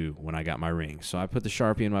Sharpie too when I got my ring. So I put the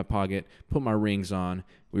Sharpie in my pocket, put my rings on.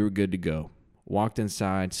 We were good to go. Walked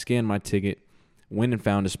inside, scanned my ticket, went and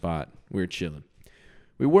found a spot. We were chilling.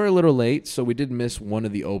 We were a little late, so we did miss one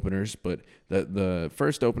of the openers, but the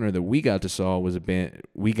first opener that we got to saw was a band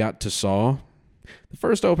The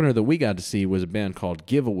first opener that we got to see was a band called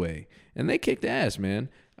Giveaway, and they kicked ass, man.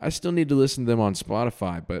 I still need to listen to them on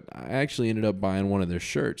Spotify, but I actually ended up buying one of their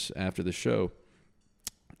shirts after the show.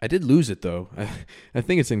 I did lose it, though. I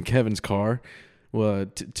think it's in Kevin's car. Well,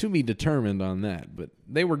 to be determined on that, but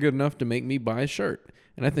they were good enough to make me buy a shirt.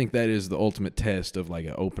 And I think that is the ultimate test of like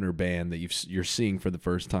an opener band that you're seeing for the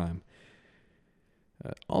first time.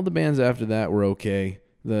 All the bands after that were okay.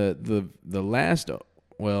 The last,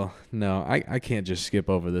 well, no, I can't just skip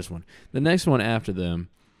over this one. The next one after them,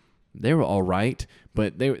 they were all right,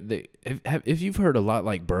 but if you've heard a lot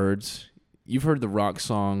like Birds, you've heard the rock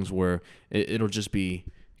songs where it'll just be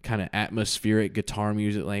kind of atmospheric guitar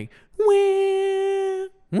music, like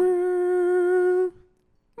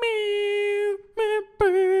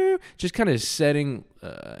just kind of setting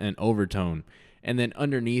an overtone, and then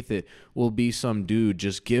underneath it will be some dude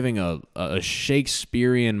just giving a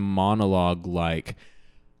Shakespearean monologue like,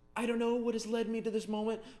 I don't know what has led me to this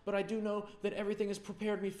moment, but I do know that everything has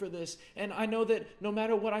prepared me for this. And I know that no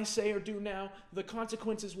matter what I say or do now, the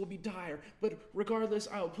consequences will be dire. But regardless,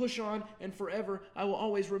 I will push on, and forever, I will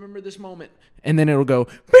always remember this moment. And then it'll go,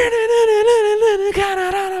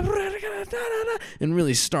 and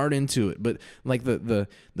really start into it. But like the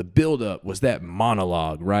build-up was that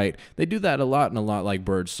monologue, right? They do that a lot in a lot like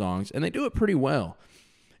Bird songs, and they do it pretty well.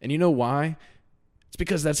 And you know why? It's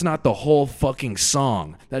because that's not the whole fucking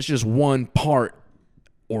song. That's just one part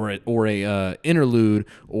or a interlude,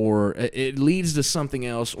 or it leads to something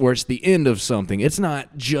else, or it's the end of something. It's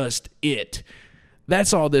not just it.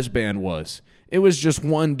 That's all this band was. It was just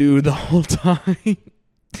one dude the whole time.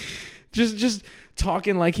 just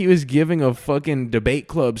talking like he was giving a fucking debate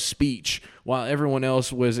club speech while everyone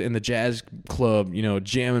else was in the jazz club,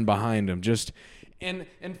 jamming behind him. And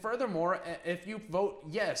furthermore, if you vote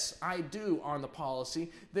yes, I do on the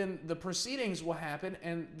policy, then the proceedings will happen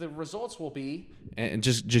and the results will be, and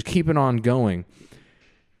just keep it on going.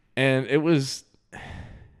 And it was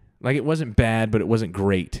like, it wasn't bad, but it wasn't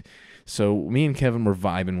great. So me and Kevin were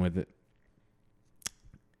vibing with it.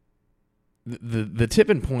 The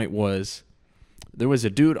tipping point was there was a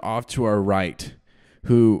dude off to our right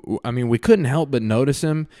who, we couldn't help but notice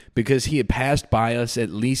him because he had passed by us at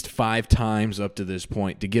least 5 times up to this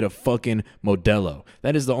point to get a fucking Modelo.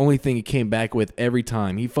 That is the only thing he came back with every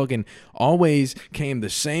time. He fucking always came the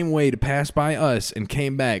same way to pass by us and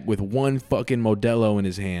came back with one fucking Modelo in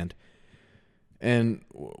his hand. And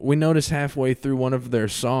we noticed halfway through one of their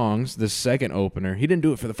songs, the second opener, he didn't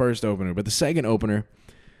do it for the first opener, but the second opener,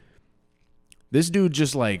 this dude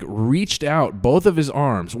just like reached out both of his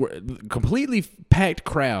arms. We're completely packed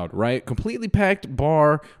crowd, right? Completely packed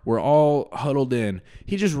bar. We're all huddled in.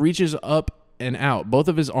 He just reaches up and out both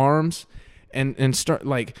of his arms and start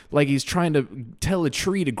like he's trying to tell a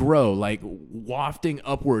tree to grow, like wafting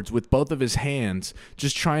upwards with both of his hands,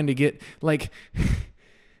 just trying to get like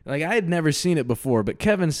I had never seen it before, but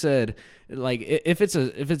Kevin said like if it's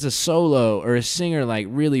a solo or a singer like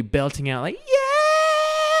really belting out like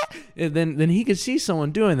yeah, and then he could see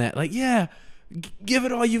someone doing that, like, yeah, give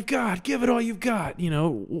it all you've got,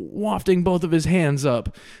 wafting both of his hands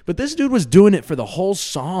up. But this dude was doing it for the whole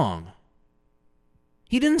song.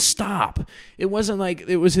 He didn't stop. It wasn't like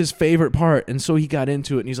it was his favorite part, and so he got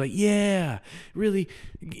into it, and he's like, yeah, really,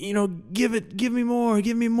 give me more.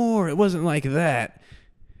 It wasn't like that.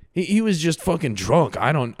 He was just fucking drunk.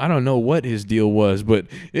 I don't know what his deal was, but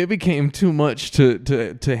it became too much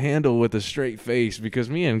to handle with a straight face because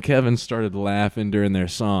me and Kevin started laughing during their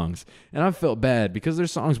songs. And I felt bad because their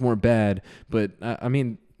songs weren't bad, but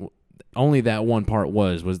only that one part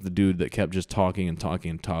was the dude that kept just talking and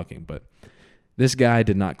talking and talking. But this guy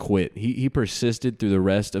did not quit. He persisted through the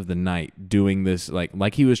rest of the night doing this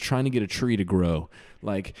like he was trying to get a tree to grow.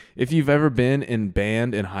 Like, if you've ever been in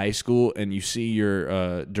band in high school and you see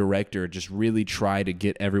your director just really try to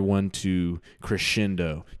get everyone to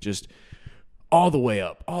crescendo, just all the way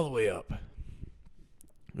up.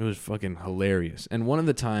 It was fucking hilarious. And one of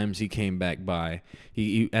the times he came back by,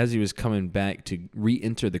 he as he was coming back to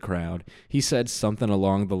re-enter the crowd, he said something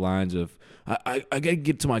along the lines of, I gotta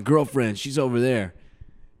get to my girlfriend, she's over there.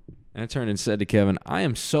 And I turned and said to Kevin, I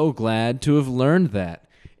am so glad to have learned that.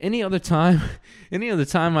 Any other time, any other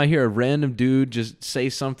time I hear a random dude just say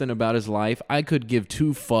something about his life, I could give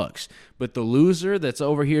two fucks. But the loser that's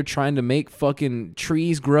over here trying to make fucking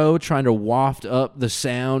trees grow, trying to waft up the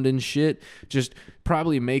sound and shit, just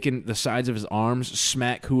probably making the sides of his arms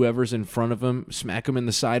smack whoever's in front of him, smack him in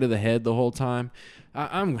the side of the head the whole time.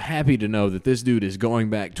 I'm happy to know that this dude is going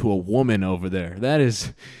back to a woman over there. That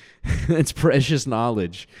is, that's precious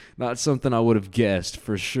knowledge. Not something I would have guessed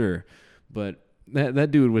for sure. But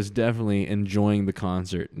that dude was definitely enjoying the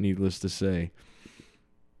concert, needless to say.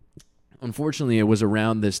 Unfortunately, it was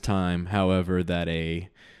around this time, however, that a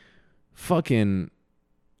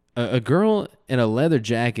girl in a leather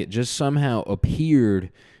jacket just somehow appeared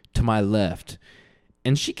to my left.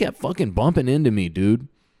 And she kept fucking bumping into me, dude.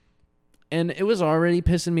 And it was already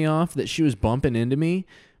pissing me off that she was bumping into me.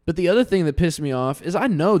 But the other thing that pissed me off is I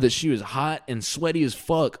know that she was hot and sweaty as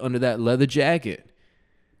fuck under that leather jacket.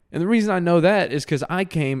 And the reason I know that is because I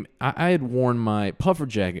had worn my puffer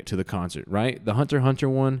jacket to the concert, right? The Hunter x Hunter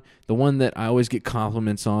one, the one that I always get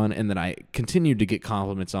compliments on and that I continued to get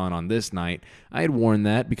compliments on this night. I had worn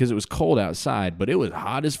that because it was cold outside, but it was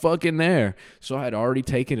hot as fuck in there. So I had already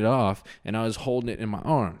taken it off and I was holding it in my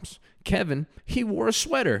arms. Kevin, he wore a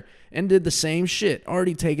sweater and did the same shit,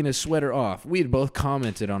 already taking his sweater off. We had both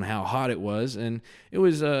commented on how hot it was, and it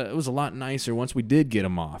was a lot nicer once we did get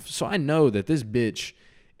him off. So I know that this bitch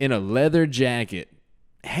in a leather jacket,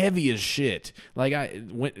 heavy as shit,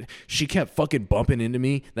 she kept fucking bumping into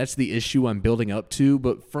me. That's the issue I'm building up to.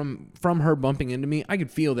 But from her bumping into me, I could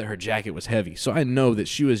feel that her jacket was heavy. So I know that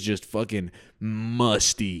she was just fucking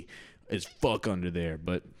musty as fuck under there.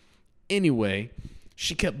 But anyway,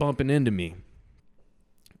 she kept bumping into me.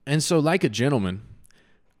 And so like a gentleman,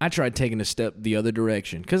 I tried taking a step the other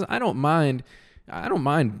direction because I don't mind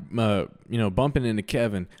bumping into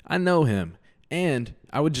Kevin. I know him. And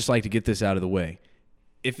I would just like to get this out of the way.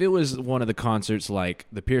 If it was one of the concerts like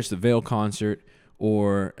the Pierce the Veil concert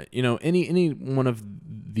or, any one of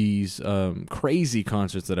these crazy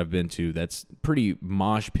concerts that I've been to that's pretty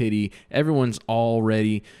mosh pitty, everyone's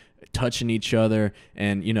already touching each other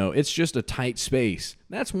and, it's just a tight space.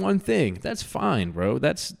 That's one thing. That's fine, bro.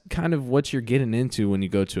 That's kind of what you're getting into when you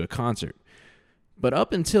go to a concert. But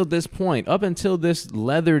up until this point, up until this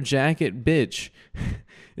leather jacket bitch,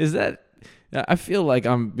 I feel like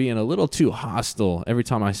I'm being a little too hostile every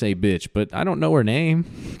time I say bitch, but I don't know her name.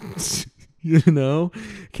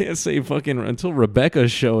 Can't say fucking until Rebecca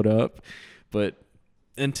showed up. But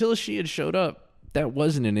until she had showed up, that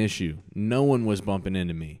wasn't an issue. No one was bumping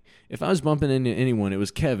into me. If I was bumping into anyone, it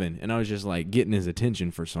was Kevin, and I was just like getting his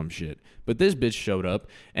attention for some shit. But this bitch showed up,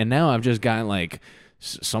 and now I've just got like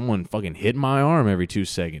someone fucking hit my arm every 2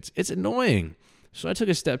 seconds. It's annoying. So I took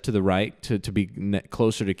a step to the right to be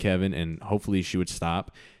closer to Kevin, and hopefully she would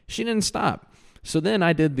stop. She didn't stop. So then I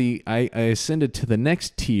ascended to the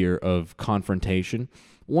next tier of confrontation.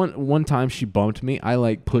 One time she bumped me.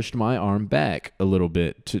 I pushed my arm back a little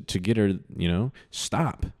bit to get her,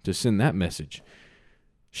 stop, to send that message.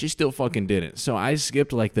 She still fucking didn't. So I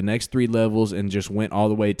skipped the next 3 levels and just went all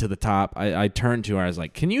the way to the top. I turned to her. I was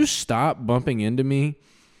like, can you stop bumping into me?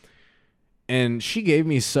 And she gave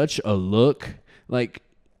me such a look.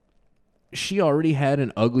 She already had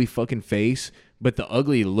an ugly fucking face, but the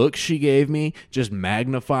ugly look she gave me just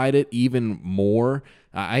magnified it even more.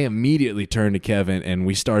 I immediately turned to Kevin, and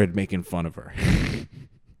we started making fun of her.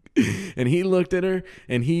 And he looked at her,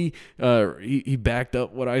 and he backed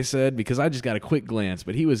up what I said because I just got a quick glance,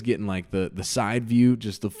 but he was getting the side view,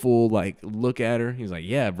 just the full look at her. He's like,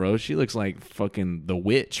 yeah, bro, she looks like fucking the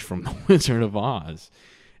witch from The Wizard of Oz.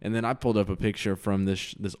 And then I pulled up a picture from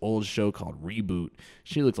this old show called Reboot.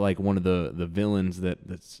 She looked like one of the villains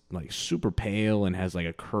that's super pale and has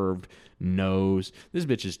a curved nose. This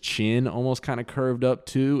bitch's chin almost kind of curved up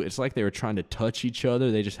too. It's like they were trying to touch each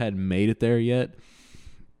other. They just hadn't made it there yet.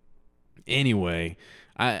 Anyway,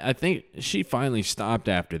 I think she finally stopped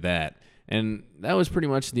after that. And that was pretty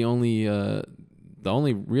much the only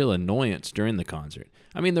real annoyance during the concert.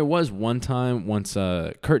 I mean, there was one time once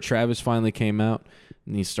Kurt Travis finally came out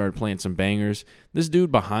and he started playing some bangers. This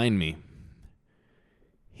dude behind me,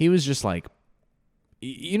 he was just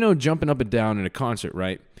jumping up and down in a concert,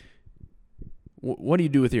 right? What do you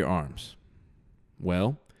do with your arms?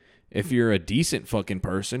 Well, if you're a decent fucking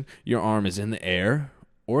person, your arm is in the air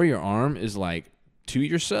or your arm is to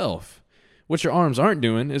yourself. What your arms aren't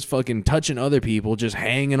doing is fucking touching other people, just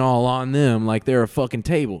hanging all on them like they're a fucking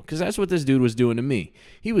table. Because that's what this dude was doing to me.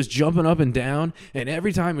 He was jumping up and down, and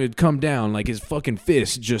every time it would come down, his fucking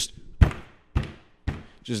fist just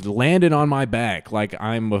landed on my back like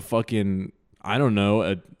I'm a fucking I don't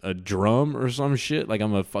know, a drum or some shit. Like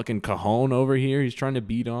I'm a fucking cajon over here. He's trying to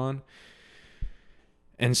beat on.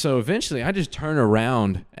 And so eventually I just turn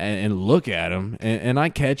around and look at him, and I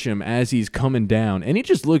catch him as he's coming down, and he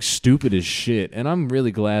just looks stupid as shit. And I'm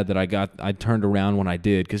really glad that I turned around when I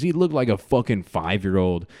did, because he looked like a fucking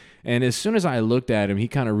 5-year-old. And as soon as I looked at him, he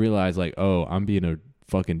kind of realized, like, oh, I'm being a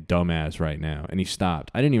fucking dumbass right now. And he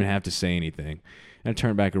stopped. I didn't even have to say anything. And I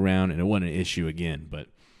turned back around, and it wasn't an issue again. But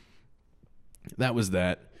that was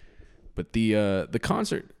that. But the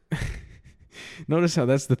concert... Notice how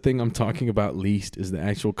that's the thing I'm talking about least, is the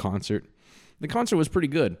actual concert. The concert was pretty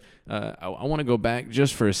good. I want to go back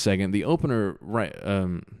just for a second. The opener, right,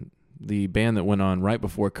 the band that went on right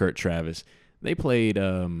before Kurt Travis, they played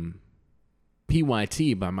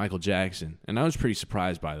PYT by Michael Jackson, and I was pretty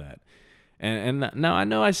surprised by that. And now I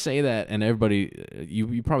know I say that, and everybody,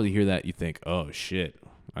 you probably hear that, you think, oh shit,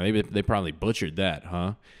 they probably butchered that,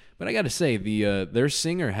 huh? But I got to say, their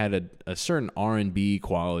singer had a certain R&B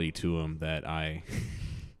quality to him that I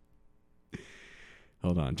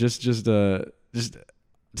hold on, just to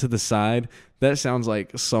the side. That sounds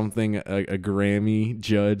like something a Grammy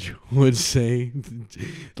judge would say,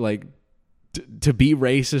 like to be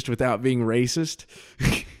racist without being racist.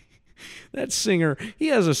 That singer, he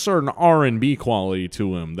has a certain R&B quality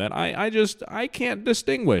to him that I can't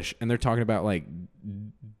distinguish. And they're talking about like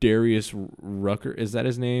Darius Rucker, is that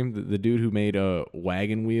his name? The dude who made a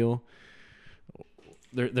Wagon Wheel.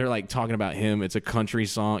 They're like talking about him. It's a country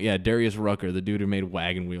song. Yeah, Darius Rucker, the dude who made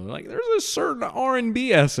Wagon Wheel. Like, there's a certain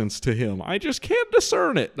R&B essence to him. I just can't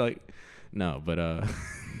discern it. Like, no, but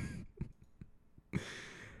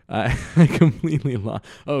I completely lost.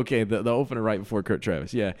 Okay, the opener right before Kurt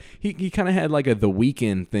Travis. Yeah, he kind of had like The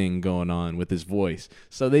Weeknd thing going on with his voice.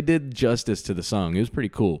 So they did justice to the song. It was pretty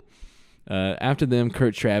cool. After them,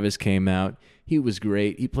 Kurt Travis came out. He was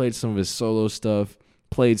great. He played some of his solo stuff,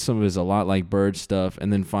 played some of his A Lot Like Bird stuff,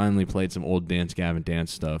 and then finally played some old Dance Gavin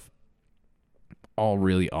Dance stuff. All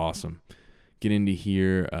really awesome. Getting to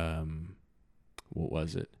hear, what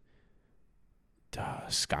was it?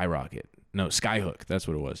 Skyrocket. No, Skyhook. That's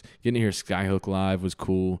what it was. Getting to hear Skyhook live was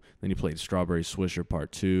cool. Then he played Strawberry Swisher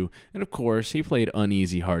Part 2. And, of course, he played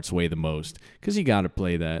Uneasy Hearts Way the most, because he got to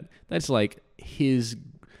play that. That's like his...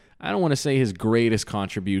 I don't want to say his greatest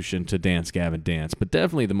contribution to Dance Gavin Dance, but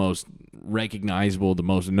definitely the most recognizable, the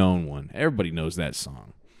most known one. Everybody knows that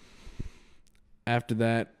song. After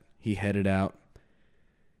that, he headed out,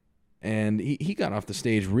 and he got off the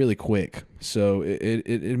stage really quick. So it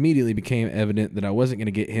immediately became evident that I wasn't going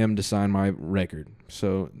to get him to sign my record.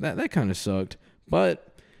 So that kind of sucked.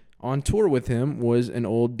 But on tour with him was an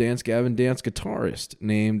old Dance Gavin Dance guitarist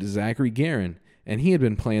named Zachary Guerin. And he had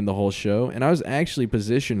been playing the whole show, and I was actually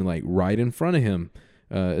positioned like right in front of him,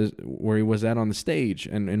 where he was at on the stage.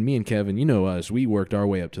 And me and Kevin, you know us, we worked our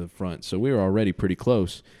way up to the front, so we were already pretty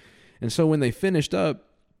close. And so when they finished up,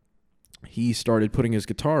 he started putting his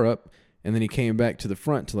guitar up, and then he came back to the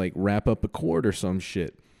front to like wrap up a chord or some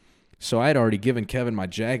shit. So I had already given Kevin my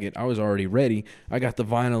jacket. I was already ready. I got the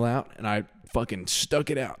vinyl out, and I fucking stuck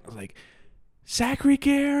it out. I was like, Zachary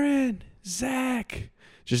Guerin, Zach.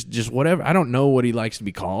 Just whatever. I don't know what he likes to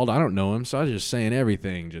be called. I don't know him, so I was just saying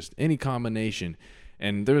everything, just any combination.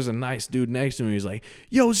 And there was a nice dude next to me. He's like,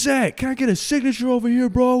 yo, Zach, can I get a signature over here,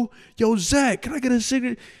 bro? Yo, Zach, can I get a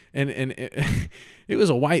signature? And it was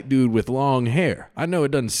a white dude with long hair. I know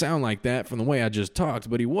it doesn't sound like that from the way I just talked,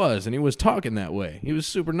 but he was, and he was talking that way. He was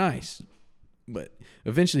super nice. But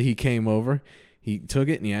eventually he came over. He took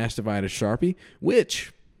it, and he asked if I had a Sharpie,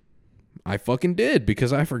 which... I fucking did,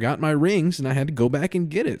 because I forgot my rings and I had to go back and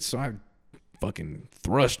get it. So I fucking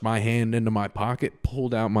thrust my hand into my pocket,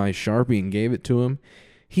 pulled out my Sharpie and gave it to him.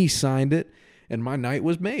 He signed it, and my night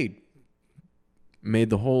was made.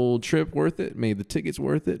 Made the whole trip worth it, made the tickets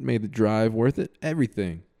worth it, made the drive worth it,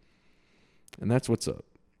 everything. And that's what's up.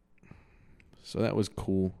 So that was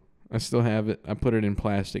cool. I still have it. I put it in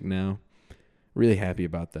plastic now. Really happy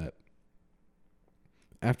about that.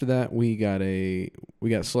 After that, we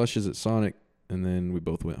got slushes at Sonic, and then we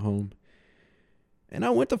both went home. And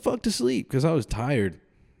I went the fuck to sleep because I was tired.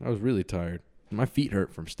 I was really tired. My feet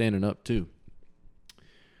hurt from standing up, too.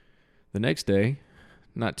 The next day,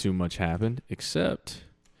 not too much happened, except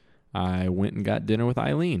I went and got dinner with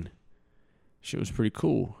Eileen. She was pretty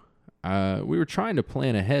cool. We were trying to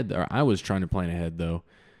plan ahead, or I was trying to plan ahead, though.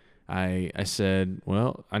 I said,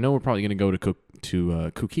 well, I know we're probably going to go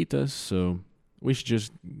to Cuquitas, so... we should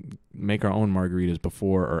just make our own margaritas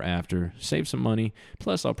before or after, save some money,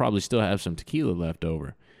 plus I'll probably still have some tequila left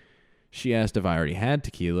over. She asked if I already had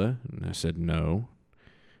tequila, and I said no.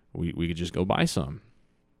 We could just go buy some.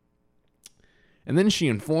 And then she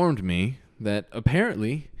informed me that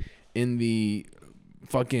apparently in the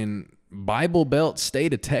fucking Bible Belt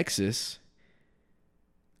state of Texas,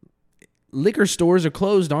 liquor stores are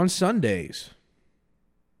closed on Sundays.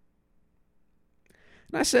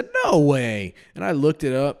 And I said, no way. And I looked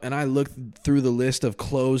it up, and I looked through the list of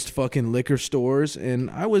closed fucking liquor stores,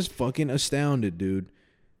 and I was fucking astounded, dude.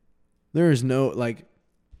 There is no, like,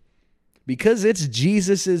 because it's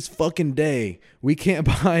Jesus's fucking day, we can't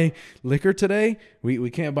buy liquor today. We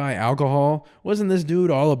can't buy alcohol. Wasn't this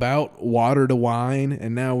dude all about water to wine?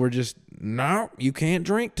 And now we're just, no, you can't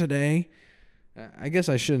drink today. I guess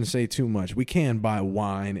I shouldn't say too much. We can buy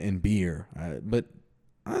wine and beer, but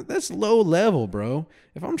that's low level, bro.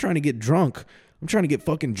 If I'm trying to get drunk, I'm trying to get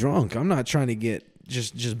fucking drunk. I'm not trying to get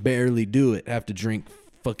just barely do it. Have to drink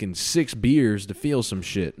fucking 6 beers to feel some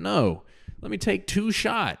shit. No, let me take 2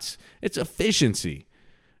 shots. It's efficiency.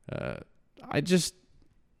 That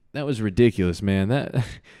was ridiculous, man. That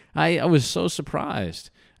I was so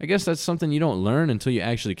surprised. I guess that's something you don't learn until you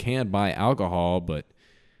actually can buy alcohol. But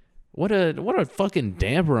what a fucking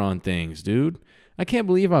damper on things, dude. I can't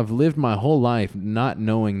believe I've lived my whole life not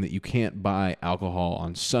knowing that you can't buy alcohol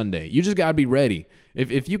on Sunday. You just got to be ready.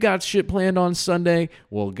 If you got shit planned on Sunday,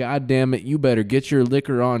 well, goddamn it, you better get your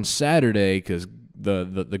liquor on Saturday, because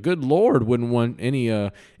the good Lord wouldn't want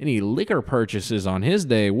any liquor purchases on his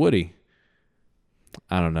day, would he?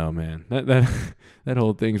 I don't know, man. That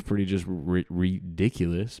whole thing's pretty just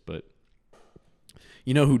ridiculous. But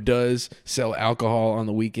you know who does sell alcohol on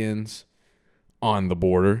the weekends? On the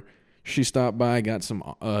Border. She stopped by, got some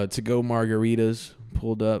to-go margaritas,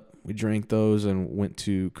 pulled up. We drank those and went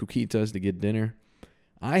to Cuquitas to get dinner.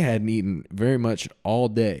 I hadn't eaten very much all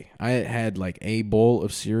day. I had like a bowl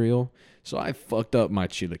of cereal, so I fucked up my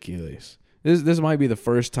chilaquiles. This might be the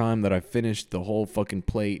first time that I finished the whole fucking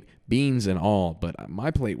plate, beans and all, but my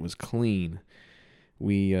plate was clean.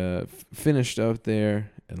 We finished up there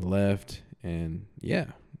and left, and yeah,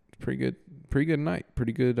 pretty good night.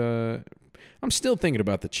 Pretty good. I'm still thinking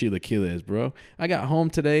about the chilaquiles, bro. I got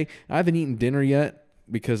home today. I haven't eaten dinner yet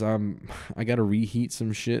because I got to reheat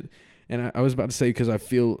some shit. And I was about to say because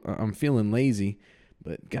I'm feeling lazy,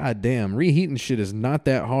 but goddamn, reheating shit is not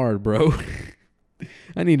that hard, bro.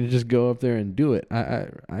 I need to just go up there and do it.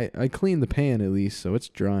 I cleaned the pan at least, so it's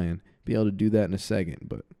drying. Be able to do that in a second.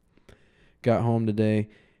 But got home today,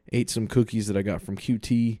 ate some cookies that I got from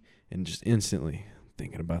QT, and just instantly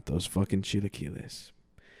thinking about those fucking chilaquiles.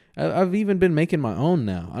 I've even been making my own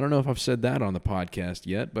now. I don't know if I've said that on the podcast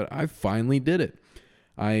yet, but I finally did it.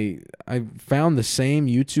 I found the same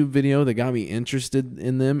YouTube video that got me interested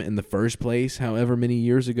in them in the first place, however many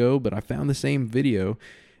years ago, but I found the same video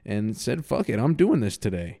and said, fuck it, I'm doing this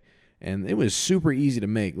today. And it was super easy to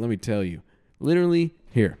make, let me tell you. Literally,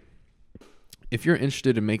 here. If you're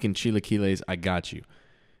interested in making chilaquiles, I got you.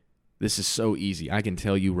 This is so easy. I can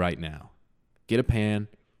tell you right now. Get a pan.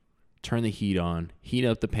 Turn the heat on, heat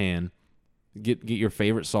up the pan, get your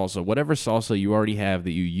favorite salsa, whatever salsa you already have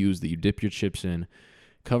that you use, that you dip your chips in,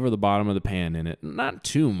 cover the bottom of the pan in it. Not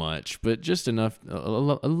too much, but just enough, a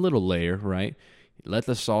little layer, right? Let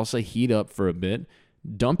the salsa heat up for a bit.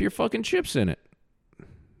 Dump your fucking chips in it.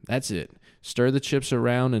 That's it. Stir the chips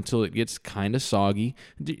around until it gets kind of soggy,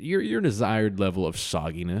 your desired level of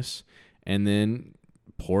sogginess, and then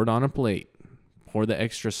pour it on a plate. Pour the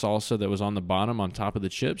extra salsa that was on the bottom on top of the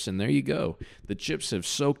chips, and there you go. The chips have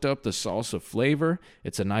soaked up the salsa flavor.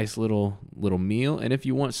 It's a nice little meal, and if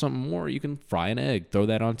you want something more, you can fry an egg. Throw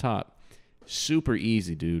that on top. Super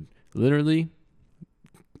easy, dude. Literally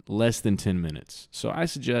less than 10 minutes. So I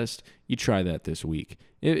suggest you try that this week.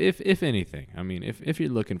 If anything. I mean, if you're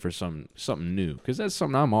looking for something new, because that's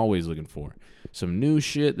something I'm always looking for. Some new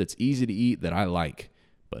shit that's easy to eat that I like.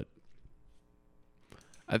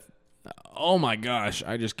 Oh my gosh,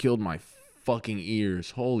 I just killed my fucking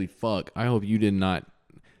ears. Holy fuck. I hope you did not.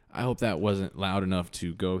 I hope that wasn't loud enough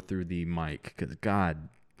to go through the mic, because god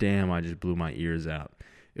damn, I just blew my ears out.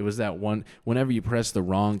 It was that one, whenever you press the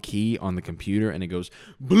wrong key on the computer and it goes,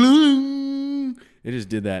 bloom, it just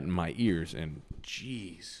did that in my ears, and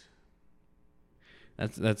jeez.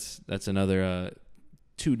 That's another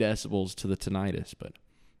 2 decibels to the tinnitus, but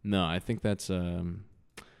no, I think that's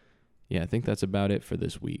I think that's about it for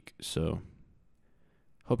this week. So,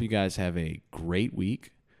 hope you guys have a great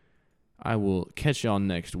week. I will catch y'all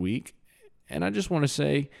next week. And I just want to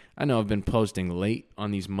say, I know I've been posting late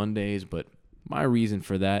on these Mondays, but my reason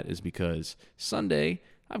for that is because Sunday,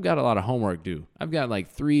 I've got a lot of homework due. I've got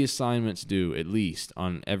like 3 assignments due at least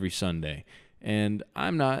on every Sunday. And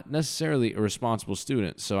I'm not necessarily a responsible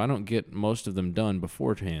student, so I don't get most of them done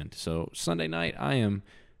beforehand. So Sunday night, I am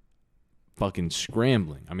fucking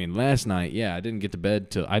scrambling. I mean, last night, I didn't get to bed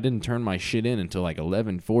I didn't turn my shit in until like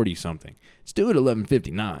 11:40 something. It's due at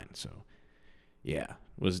 11:59, so yeah,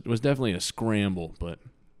 was definitely a scramble, but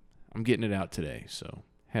I'm getting it out today, so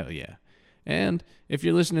hell yeah. And if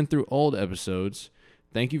you're listening through old episodes,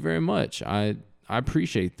 thank you very much. I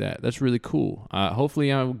appreciate that. That's really cool.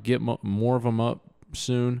 Hopefully I'll get more of them up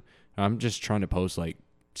soon. I'm just trying to post like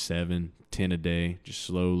 7, 10 a day, just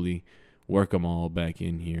slowly work them all back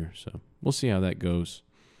in here. So we'll see how that goes.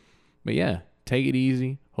 But yeah, take it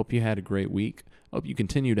easy. Hope you had a great week. Hope you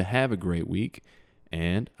continue to have a great week.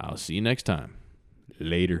 And I'll see you next time.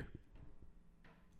 Later.